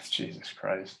year. Yeah, Jesus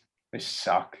Christ. They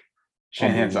suck.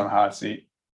 Shanahan's on the hot seat.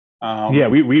 Yeah,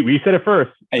 we said it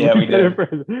first. Yeah, we did.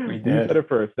 We said it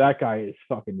first. That guy is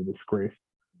fucking a disgrace.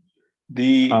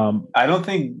 I don't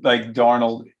think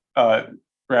Darnold,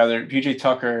 rather PJ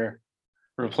Tucker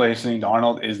replacing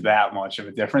Darnold is that much of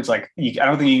a difference. I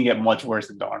don't think you can get much worse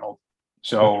than Darnold.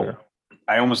 So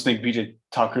I almost think PJ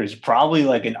Tucker is probably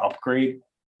an upgrade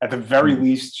at the very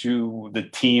least to the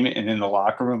team and in the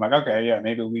locker room. Okay, yeah,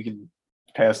 maybe we can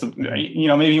pass them.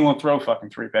 Maybe he won't throw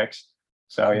fucking 3 picks.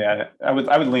 So yeah, I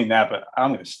would lean that, but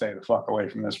I'm going to stay the fuck away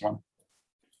from this one.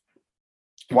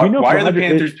 Why are the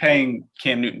Panthers paying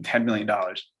Cam Newton $10 million?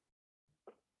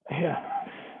 Yeah,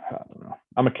 I don't know.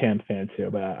 I'm a Cam fan too,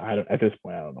 but at this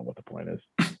point, I don't know what the point is.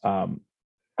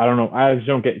 I don't know. I just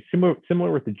don't get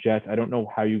similar with the Jets. I don't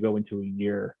know how you go into a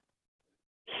year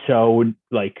so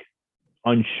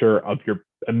unsure of your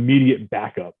immediate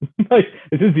backup. This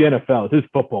is the NFL. This is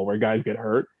football where guys get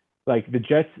hurt. The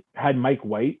Jets had Mike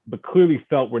White, but clearly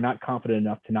felt we're not confident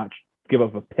enough to not give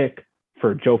up a pick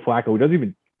for Joe Flacco, who doesn't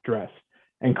even dress.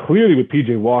 And clearly with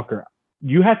PJ Walker,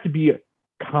 you have to be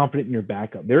confident in your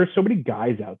backup. There are so many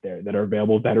guys out there that are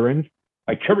available, veterans.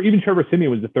 Trevor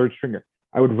Siemian was the 3rd stringer.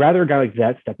 I would rather a guy like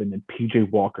that step in than PJ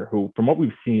Walker, who, from what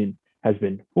we've seen, has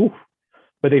been oof.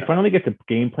 But they finally get to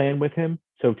game plan with him.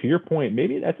 So to your point,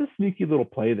 maybe that's a sneaky little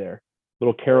play there.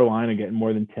 Little Carolina getting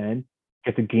more than 10.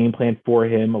 Get the game plan for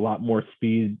him, a lot more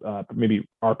speed, maybe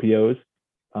RPOs.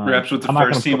 Perhaps with the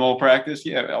first team all practice.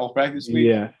 Yeah, all practice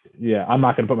week. Yeah. I'm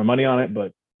not going to put my money on it,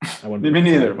 but I wouldn't. Me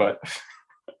neither, but.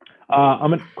 I'm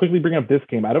going to quickly bring up this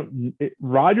game.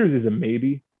 Rodgers is a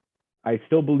maybe. I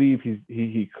still believe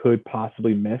he could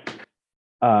possibly miss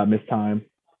time.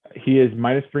 He is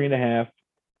 -3.5,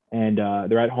 and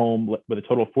they're at home with a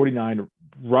total of 49.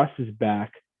 Russ is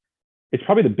back. It's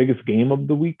probably the biggest game of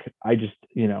the week. I just,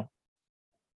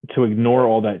 to ignore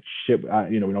all that shit,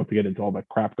 we don't have to get into all that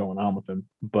crap going on with him.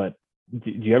 But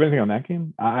do you have anything on that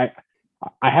game? I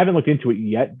haven't looked into it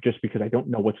yet, just because I don't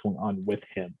know what's going on with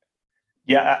him.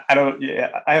 Yeah, I don't.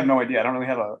 Yeah, I have no idea. I don't really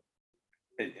have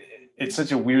it's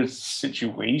such a weird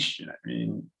situation. I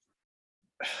mean,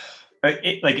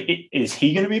 is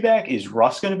he going to be back? Is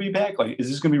Russ going to be back? Like, is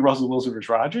this going to be Russell Wilson versus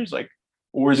Rodgers? Like,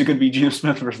 or is it going to be Geno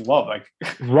Smith versus Love? Like,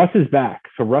 Russ is back,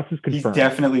 so Russ is confirmed. He's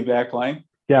definitely back playing.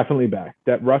 Definitely back.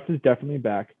 That Russ is definitely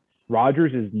back.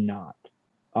 Rodgers is not.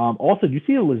 Also, did you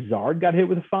see Lazard got hit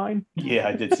with a fine? Yeah,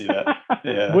 I did see that.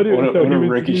 Yeah, what a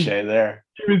ricochet there.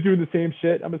 He was doing the same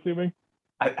shit, I'm assuming.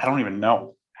 I don't even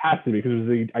know. Has to be, because it was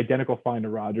the identical fine to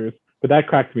Rodgers. But that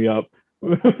cracked me up.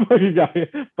 Fucking guy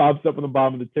bobs up on the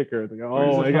bottom of the ticker. It's like,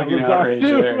 oh, I got outrage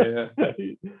there.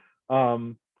 Yeah.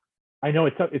 I know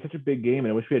it's such a big game,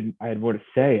 and I wish I had more to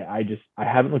say. I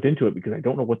haven't looked into it because I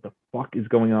don't know what the fuck is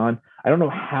going on. I don't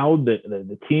know how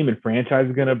the team and franchise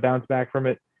is going to bounce back from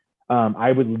it.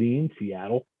 I would lean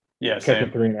Seattle. Yeah, catch a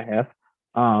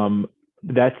 3.5.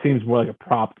 That seems more like a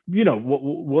prop.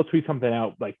 We'll tweet something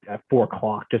out like at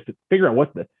 4:00 just to figure out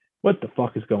what the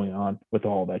fuck is going on with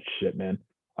all that shit, man.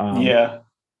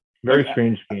 Very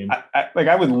strange game.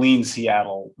 I would lean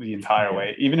Seattle the entire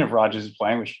way, even if Rodgers is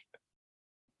playing, which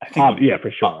I think for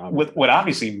sure. Would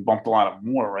obviously bump the line up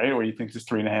more, right? Or you think this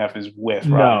 3.5 is with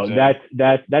Rodgers?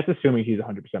 No, that's assuming he's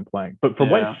 100% playing. But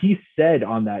from what he said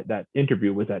on that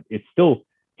interview was that it's still,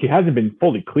 he hasn't been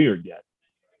fully cleared yet.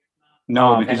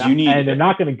 No, because and they're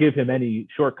not going to give him any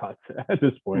shortcuts at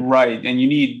this point. Right. And you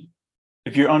need,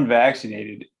 if you're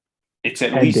unvaccinated, it's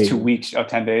at least 2 weeks or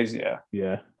 10 days. Yeah.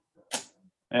 Yeah.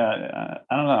 Yeah.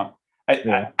 I don't know.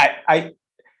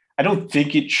 I don't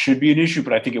think it should be an issue,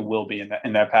 but I think it will be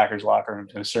in that Packers locker room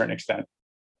to a certain extent.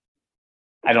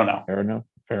 I don't know. Fair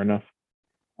enough.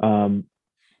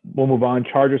 We'll move on.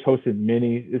 Chargers hosted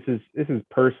Mini. This is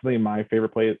personally my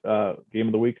favorite game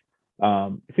of the week.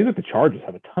 It seems like the Chargers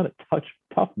have a ton of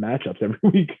tough matchups every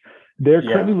week. They're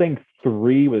currently laying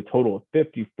 3 with a total of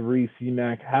 53.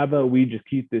 CMAC. How about we just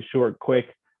keep this short, quick?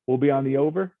 We'll be on the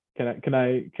over. Can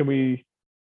we?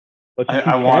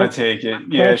 I want to take it.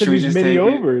 Yeah, should we just take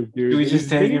overs, dude? Should we just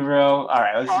take it, bro? All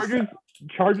right.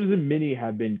 Chargers and Mini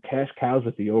have been cash cows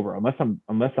with the over, unless I'm.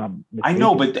 Mistaken. I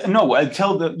know, but no.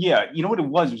 Until you know what it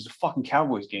was? It was a fucking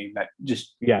Cowboys game that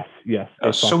just. Yes. I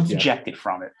was so dejected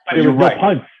from it. But there was no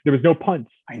punts. There was no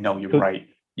punts. I know you're right.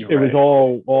 It was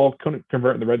all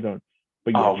convert in the red zone.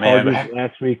 But Chargers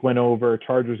last week went over.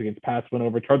 Chargers against Pats went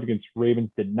over. Chargers against Ravens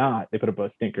did not. They put up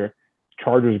a stinker.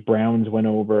 Chargers Browns went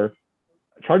over.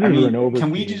 Chargers were an over.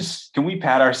 Can we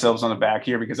pat ourselves on the back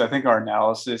here, because I think our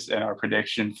analysis and our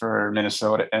prediction for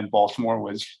Minnesota and Baltimore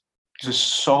was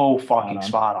just so fucking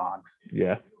spot on.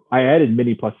 Yeah, I added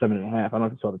Mini plus 7.5. I don't know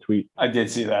if you saw the tweet. I did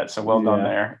see that, so well done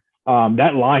there.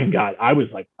 That line I was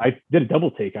like, I did a double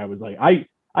take. I was like,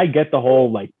 I get the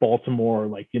whole like Baltimore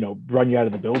run you out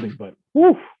of the building, but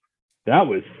that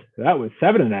was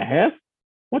 7.5.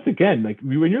 Once again, like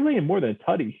when you're laying more than a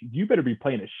tutty, you better be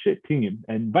playing a shit team.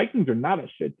 And Vikings are not a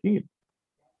shit team.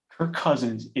 Kirk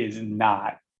Cousins is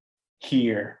not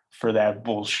here for that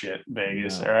bullshit,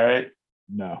 Vegas. All right.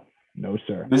 No,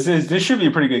 sir. This should be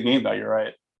a pretty good game, though. You're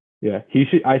right. Yeah, he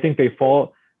should. I think they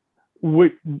fall.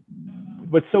 What's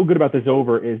so good about this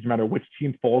over is no matter which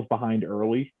team falls behind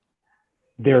early,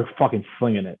 they're fucking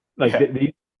slinging it. Like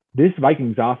this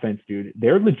Vikings offense, dude,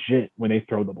 they're legit when they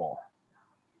throw the ball.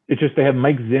 It's just they have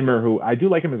Mike Zimmer, who I do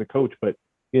like him as a coach, but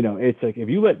it's like if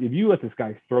you let this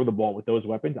guy throw the ball with those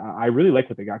weapons, I really like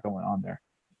what they got going on there.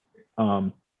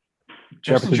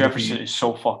 Justin Jefferson is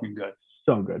so fucking good.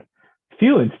 So good.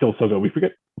 Thielen's still so good. We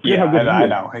forget how good I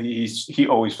know. He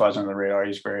always flies on the radar.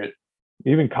 He's great.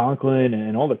 Even Conklin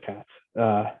and all the cats.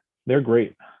 They're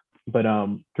great. But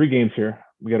 3 games here.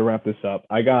 We got to wrap this up.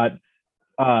 I got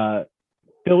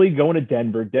Philly going to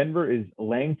Denver. Denver is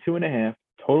laying 2.5,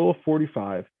 total of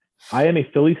 45. I am a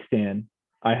Philly stan.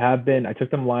 I have been. I took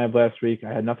them live last week.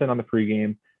 I had nothing on the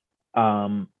pregame.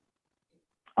 I'm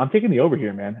taking the over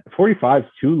here, man. 45 is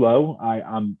too low.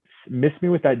 I'm miss me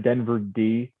with that Denver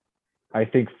D. I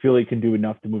think Philly can do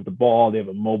enough to move the ball. They have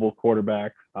a mobile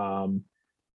quarterback.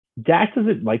 Dak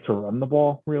doesn't like to run the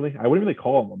ball, really. I wouldn't really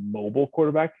call him a mobile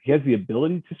quarterback. He has the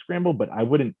ability to scramble, but I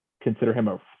wouldn't consider him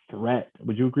a threat.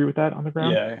 Would you agree with that on the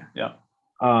ground? Yeah.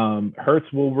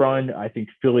 Hurts will run. I think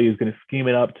Philly is going to scheme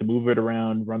it up to move it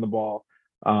around, run the ball,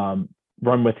 run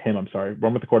with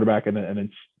the quarterback, and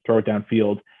then throw it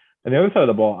downfield. And the other side of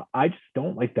the ball, I just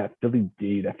don't like that Philly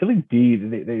D. That Philly D,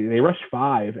 they rush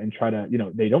 5 and try to,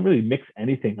 they don't really mix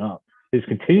anything up. They just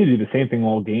continue to do the same thing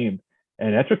all game.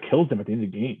 And that's what kills them at the end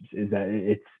of games, is that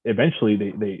it's eventually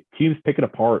they teams pick it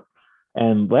apart.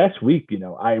 And last week,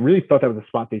 I really thought that was a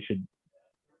spot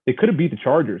they could have beat the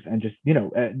Chargers and just,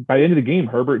 by the end of the game,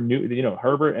 Herbert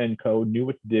and co knew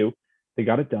what to do. They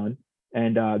got it done.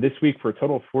 And this week, for a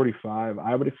total of 45,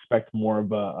 I would expect more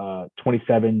of a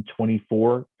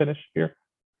 27-24 finish here.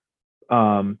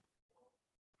 I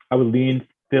would lean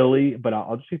Philly, but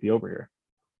I'll just take the over here.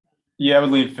 Yeah, I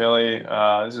would lean Philly.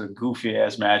 This is a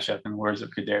goofy-ass matchup in words of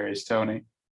Kadarius Toney.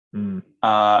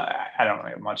 I don't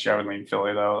have much. I would lean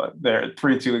Philly, though. They're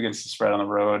 3-2 against the spread on the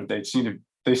road. They seem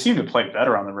to play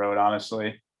better on the road,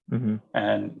 honestly. Mm-hmm.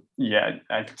 And, yeah,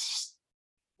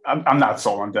 I'm not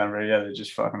sold on Denver. Yeah, they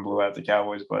just fucking blew out the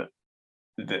Cowboys, but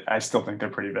I still think they're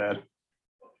pretty bad.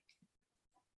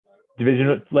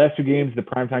 Last 2 games, the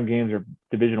primetime games, are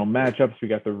divisional matchups. We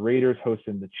got the Raiders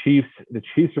hosting the Chiefs. The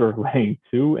Chiefs are laying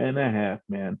 2.5,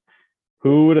 man.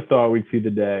 Who would have thought we'd see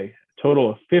the day?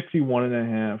 Total of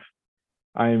 51.5.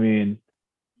 I mean,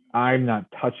 I'm not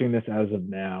touching this as of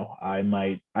now. I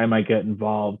might get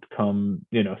involved come,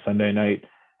 Sunday night.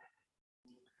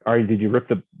 All right, did you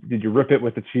rip it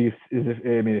with the Chiefs?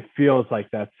 It feels like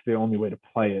that's the only way to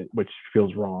play it, which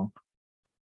feels wrong.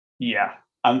 Yeah,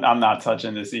 I'm not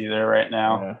touching this either right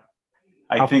now. Yeah.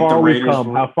 I think the Raiders.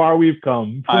 How far we've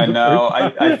come. I know.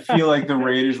 I feel like the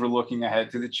Raiders were looking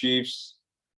ahead to the Chiefs,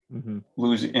 mm-hmm.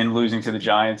 losing to the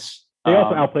Giants. They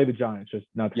also outplayed the Giants. Just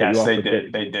not. To yes, they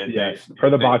did. They did. Yeah,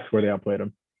 for the box score, they outplayed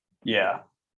them. Yeah.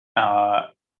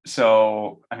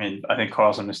 So, I mean, I think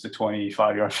Carlson missed a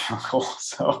 25-yard field goal.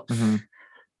 So mm-hmm.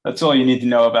 That's all you need to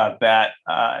know about that.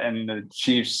 And the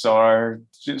Chiefs are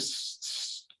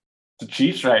just the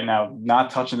Chiefs right now,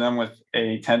 not touching them with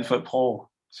a 10-foot pole.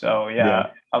 So, yeah.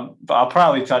 I'll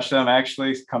probably touch them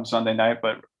actually come Sunday night.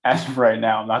 But as of right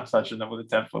now, I'm not touching them with a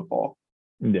 10-foot pole.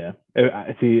 Yeah.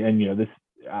 I see. And, this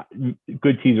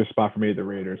good teaser spot for me, the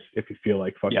Raiders, if you feel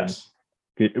like fucking. Yes.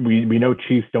 We know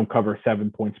Chiefs don't cover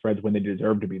 7-point spreads when they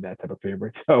deserve to be that type of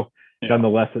favorite. So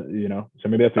nonetheless, so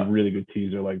maybe that's a really good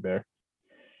teaser like there.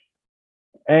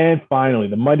 And finally,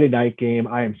 the Monday night game.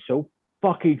 I am so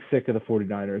fucking sick of the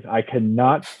 49ers. I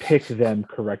cannot pick them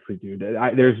correctly, dude.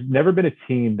 There's never been a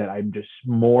team that I'm just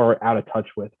more out of touch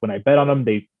with. When I bet on them,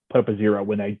 they put up a 0.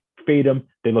 When I fade them,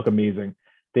 they look amazing.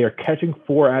 They are catching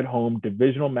 4 at home,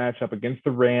 divisional matchup against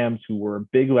the Rams, who were a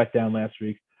big letdown last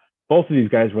week. Both of these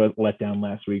guys were let down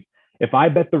last week. If I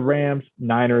bet the Rams,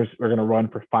 Niners are going to run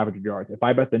for 500 yards. If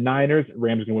I bet the Niners,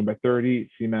 Rams are going to win by 30.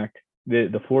 C-Mac,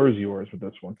 the floor is yours with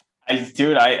this one. I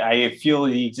feel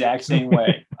the exact same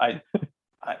way. I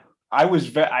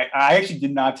actually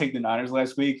did not take the Niners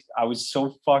last week. I was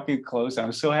so fucking close. I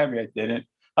was so happy I didn't.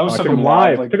 I was took them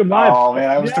live. Took them live. Oh man,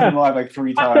 I was took them live like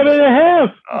 3 times.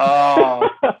 7.5. Oh.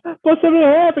 Plus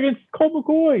 7.5 against Colt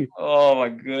McCoy. Oh my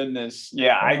goodness.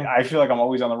 Yeah, I feel like I'm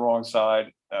always on the wrong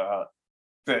side.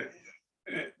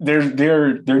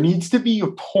 There needs to be a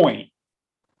point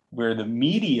where the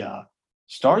media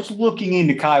starts looking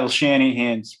into Kyle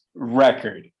Shanahan's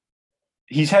record.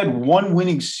 He's had 1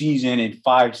 winning season in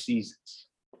 5 seasons.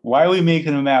 Why are we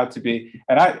making him out to be?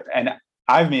 And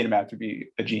I've made him out to be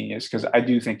a genius because I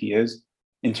do think he is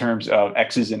in terms of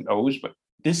X's and O's, but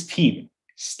this team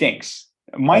stinks.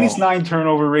 -9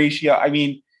 turnover ratio. I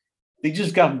mean, they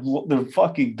just got the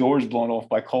fucking doors blown off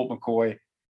by Colt McCoy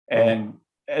and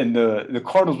the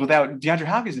Cardinals without DeAndre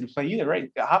Hopkins didn't play either, right?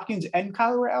 Hopkins and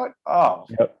Kyler were out. Oh,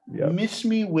 yep. Miss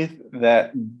me with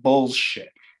that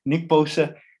bullshit. Nick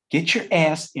Bosa, get your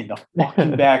ass in the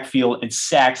fucking backfield and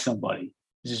sack somebody.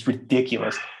 This is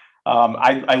ridiculous.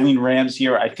 I lean Rams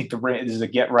here. I think this is a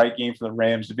get-right game for the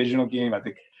Rams, divisional game. I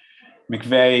think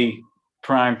McVay,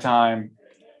 prime time,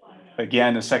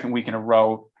 again, the second week in a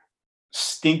row.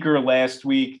 Stinker last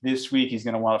week. This week, he's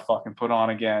going to want to fucking put on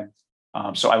again.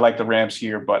 So I like the Rams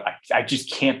here, but I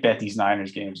just can't bet these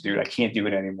Niners games, dude. I can't do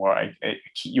it anymore.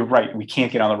 You're right. We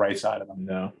can't get on the right side of them.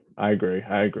 No, I agree.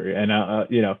 And,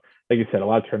 like you said, a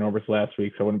lot of turnovers last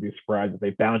week, so I wouldn't be surprised if they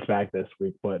bounce back this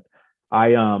week. But I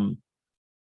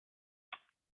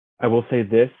will say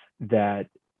this, that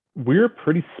we're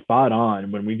pretty spot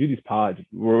on when we do these pods.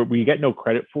 We get no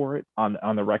credit for it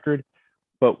on the record,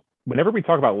 but whenever we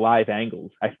talk about live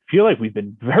angles, I feel like we've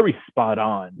been very spot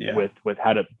on with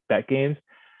how to bet games.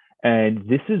 And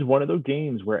this is one of those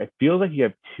games where it feels like you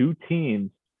have 2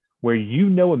 teams where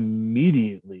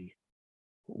immediately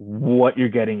what you're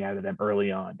getting out of them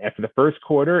early on. After the first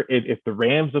quarter, if the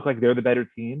Rams look like they're the better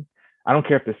team, I don't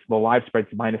care if the live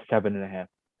spread's -7.5.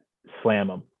 slam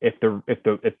them. If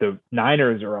the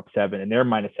Niners are up 7 and they're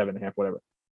minus 7.5, whatever,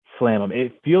 slam them.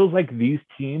 It feels like these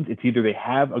teams, it's either they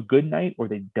have a good night or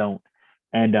they don't.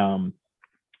 And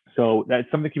so that's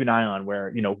something to keep an eye on,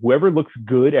 where, whoever looks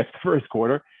good at the first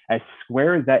quarter, as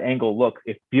square as that angle looks,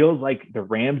 it feels like the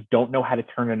Rams don't know how to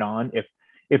turn it on.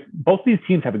 If both these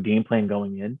teams have a game plan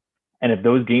going in, and if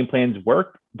those game plans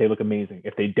work, they look amazing.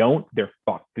 If they don't, they're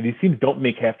fucked. These teams don't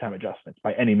make halftime adjustments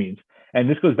by any means. And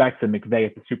this goes back to McVay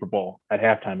at the Super Bowl at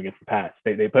halftime against the Pats.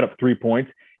 They put up 3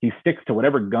 points. He sticks to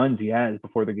whatever guns he has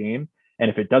before the game. And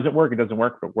if it doesn't work, it doesn't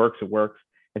work. If it works, it works.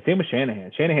 And same with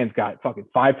Shanahan. Shanahan's got fucking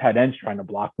 5 tight ends trying to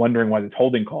block, wondering why there's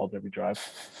holding calls every drive.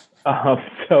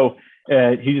 So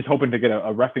he's just hoping to get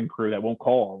a reffing crew that won't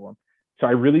call all of them. So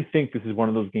I really think this is one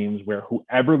of those games where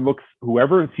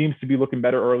whoever seems to be looking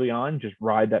better early on, just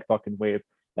ride that fucking wave.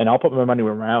 And I'll put my money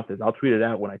where my mouth is. I'll tweet it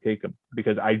out when I take them,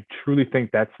 because I truly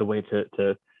think that's the way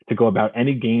to go about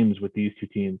any games with these two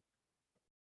teams.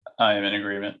 I am in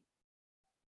agreement.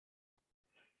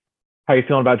 How are you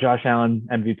feeling about Josh Allen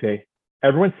MVP?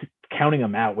 Everyone's counting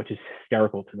him out, which is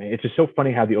hysterical to me. It's just so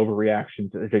funny how the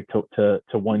overreaction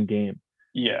to one game.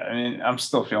 Yeah, I mean, I'm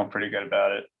still feeling pretty good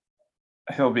about it.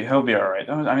 He'll be all right.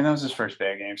 That was his first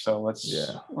bad game, so let's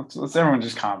everyone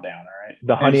just calm down, all right?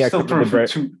 The honey, he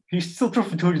still threw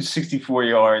for 264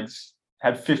 yards,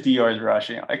 had 50 yards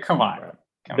rushing. Like, come on.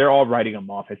 They're all writing him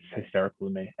off. It's hysterical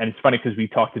to me, and it's funny because we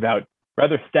talked about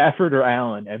whether Stafford or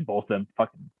Allen, and both of them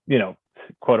fucking,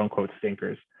 quote unquote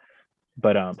stinkers.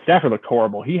 But Stafford looked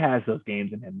horrible. He has those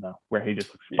games in him though, where he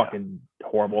just looks fucking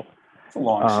horrible. It's a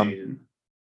long season.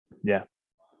 Yeah.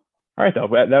 All right, though.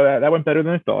 That went better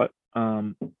than I thought.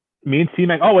 Me and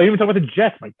C-Mac. Oh, I even talking about the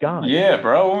Jets. My God. Yeah,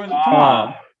 bro. Come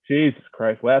on. Jesus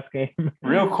Christ. Last game.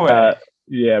 Real quick.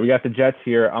 Yeah, we got the Jets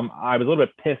here. I was a little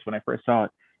bit pissed when I first saw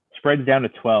it. Spread's down to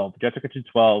 12. Jets are catching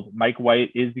 12. Mike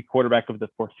White is the quarterback of the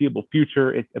foreseeable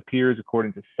future, it appears,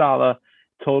 according to Saleh.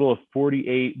 Total of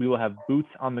 48. We will have boots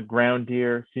on the ground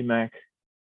here. C-Mac,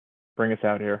 bring us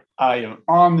out here. I am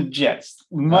on the Jets.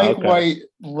 Mike White,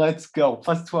 let's go.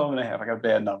 Plus 12.5. I got a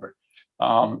bad number.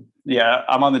 Yeah,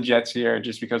 I'm on the Jets here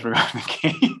just because we're on the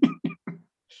game.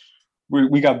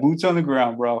 we got boots on the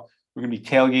ground, bro. We're going to be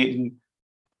tailgating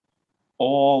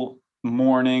all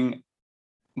morning.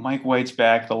 Mike White's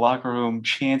back. The locker room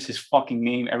chants his fucking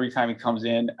name every time he comes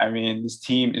in. I mean, this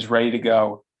team is ready to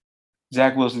go.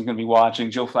 Zach Wilson's going to be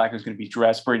watching. Joe Flacco's going to be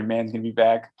dressed. Brady Mann's going to be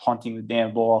back, punting the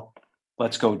damn ball.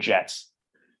 Let's go, Jets.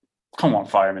 Come on,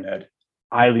 Fireman Ed.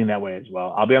 I lean that way as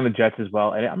well. I'll be on the Jets as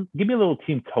well. And give me a little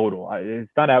team total.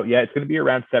 It's not out yet. It's going to be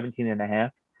around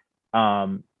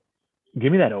 17.5.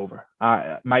 Give me that over.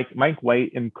 Mike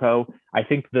White and co. I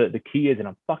think the key is, and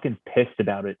I'm fucking pissed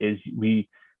about it, is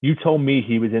you told me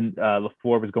he was in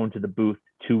LaFleur was going to the booth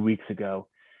 2 weeks ago.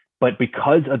 But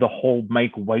because of the whole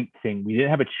Mike White thing, we didn't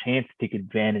have a chance to take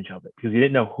advantage of it because we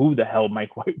didn't know who the hell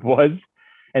Mike White was.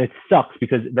 And it sucks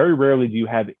because very rarely do you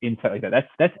have insight like that.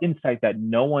 That's insight that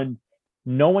no one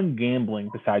gambling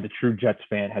besides a true Jets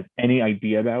fan has any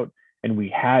idea about. And we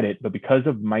had it, but because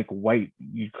of Mike White,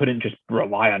 you couldn't just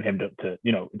rely on him to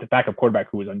the backup quarterback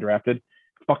who was undrafted. It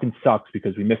fucking sucks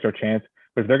because we missed our chance.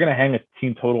 But if they're going to hang a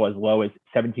team total as low as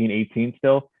 17, 18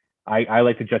 still, I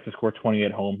like the Jets to score 20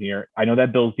 at home here. I know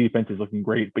that Bills defense is looking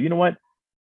great, but you know what?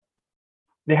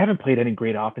 They haven't played any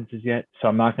great offenses yet, so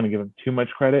I'm not going to give them too much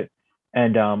credit.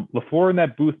 And LaFleur in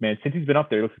that booth, man, since he's been up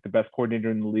there, he looks like the best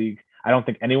coordinator in the league. I don't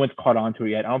think anyone's caught on to it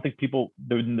yet. I don't think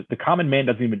the common man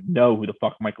doesn't even know who the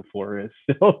fuck Mike LaFleur is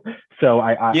still. So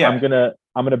I'm gonna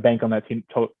bank on that team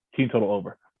total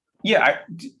over. Yeah,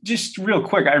 just real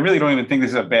quick, I really don't even think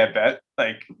this is a bad bet.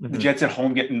 Like the Jets at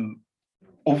home getting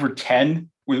over 10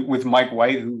 with Mike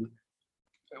White, who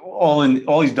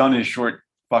all he's done is short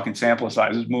fucking sample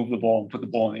size is move the ball and put the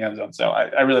ball in the end zone. So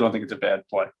I really don't think it's a bad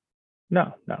play.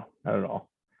 No, not at all.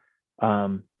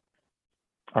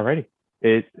 Alrighty.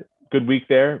 It's good week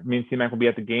there. Me and C-Mac will be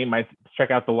at the game. Might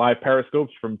check out the live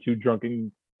periscopes from two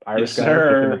drunken Irish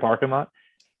guys in the parking lot.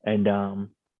 And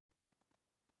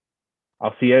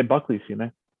I'll see you at Buckley's,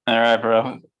 C-Mac. All right,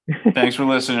 bro. Thanks for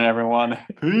listening, everyone.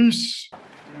 Peace.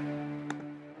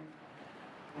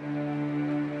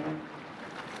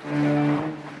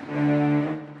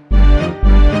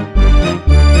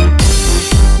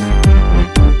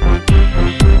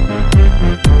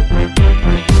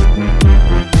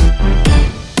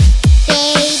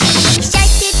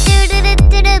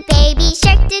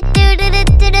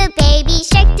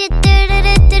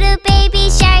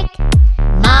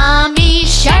 Mommy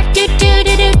shark, do do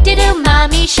do do do do.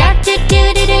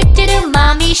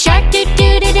 Mommy shark, do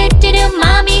do do do do do.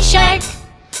 Mommy shark.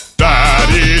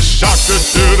 Daddy shark, do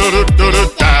do do do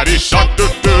do. Daddy shark, do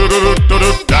do do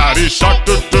shark,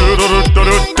 do do do do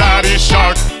do, daddy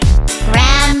shark.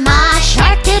 Grandma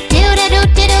shark, do do do do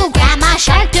do do. Grandma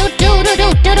shark, do do do do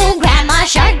do do. Grandma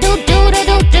shark, do do do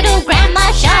do do do. Grandma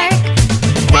shark.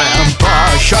 Grandpa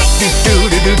shark, do do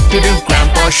do do do do.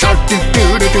 Grandpa shark, do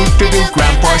do do do do do.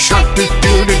 Grandpa shark, do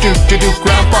do do do do do.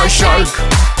 Grandpa shark.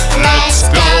 Let's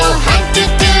go hunt, do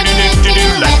do do do do do.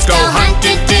 Let's go hunt,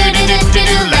 do do do do do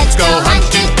do. Let's go hunt,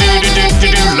 do do do do do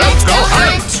do. Let's go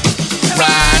hunt.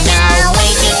 Run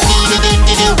away, do do do do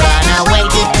do do. Run away,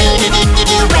 do do do do do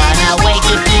do. Run away,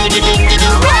 do do do do do do.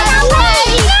 Run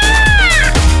away!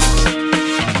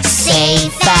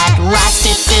 Safe at last,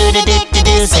 do do do do do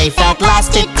do. Safe at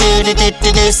last, do do do do do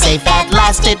do. Safe at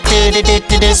last, do do do do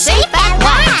do do. Safe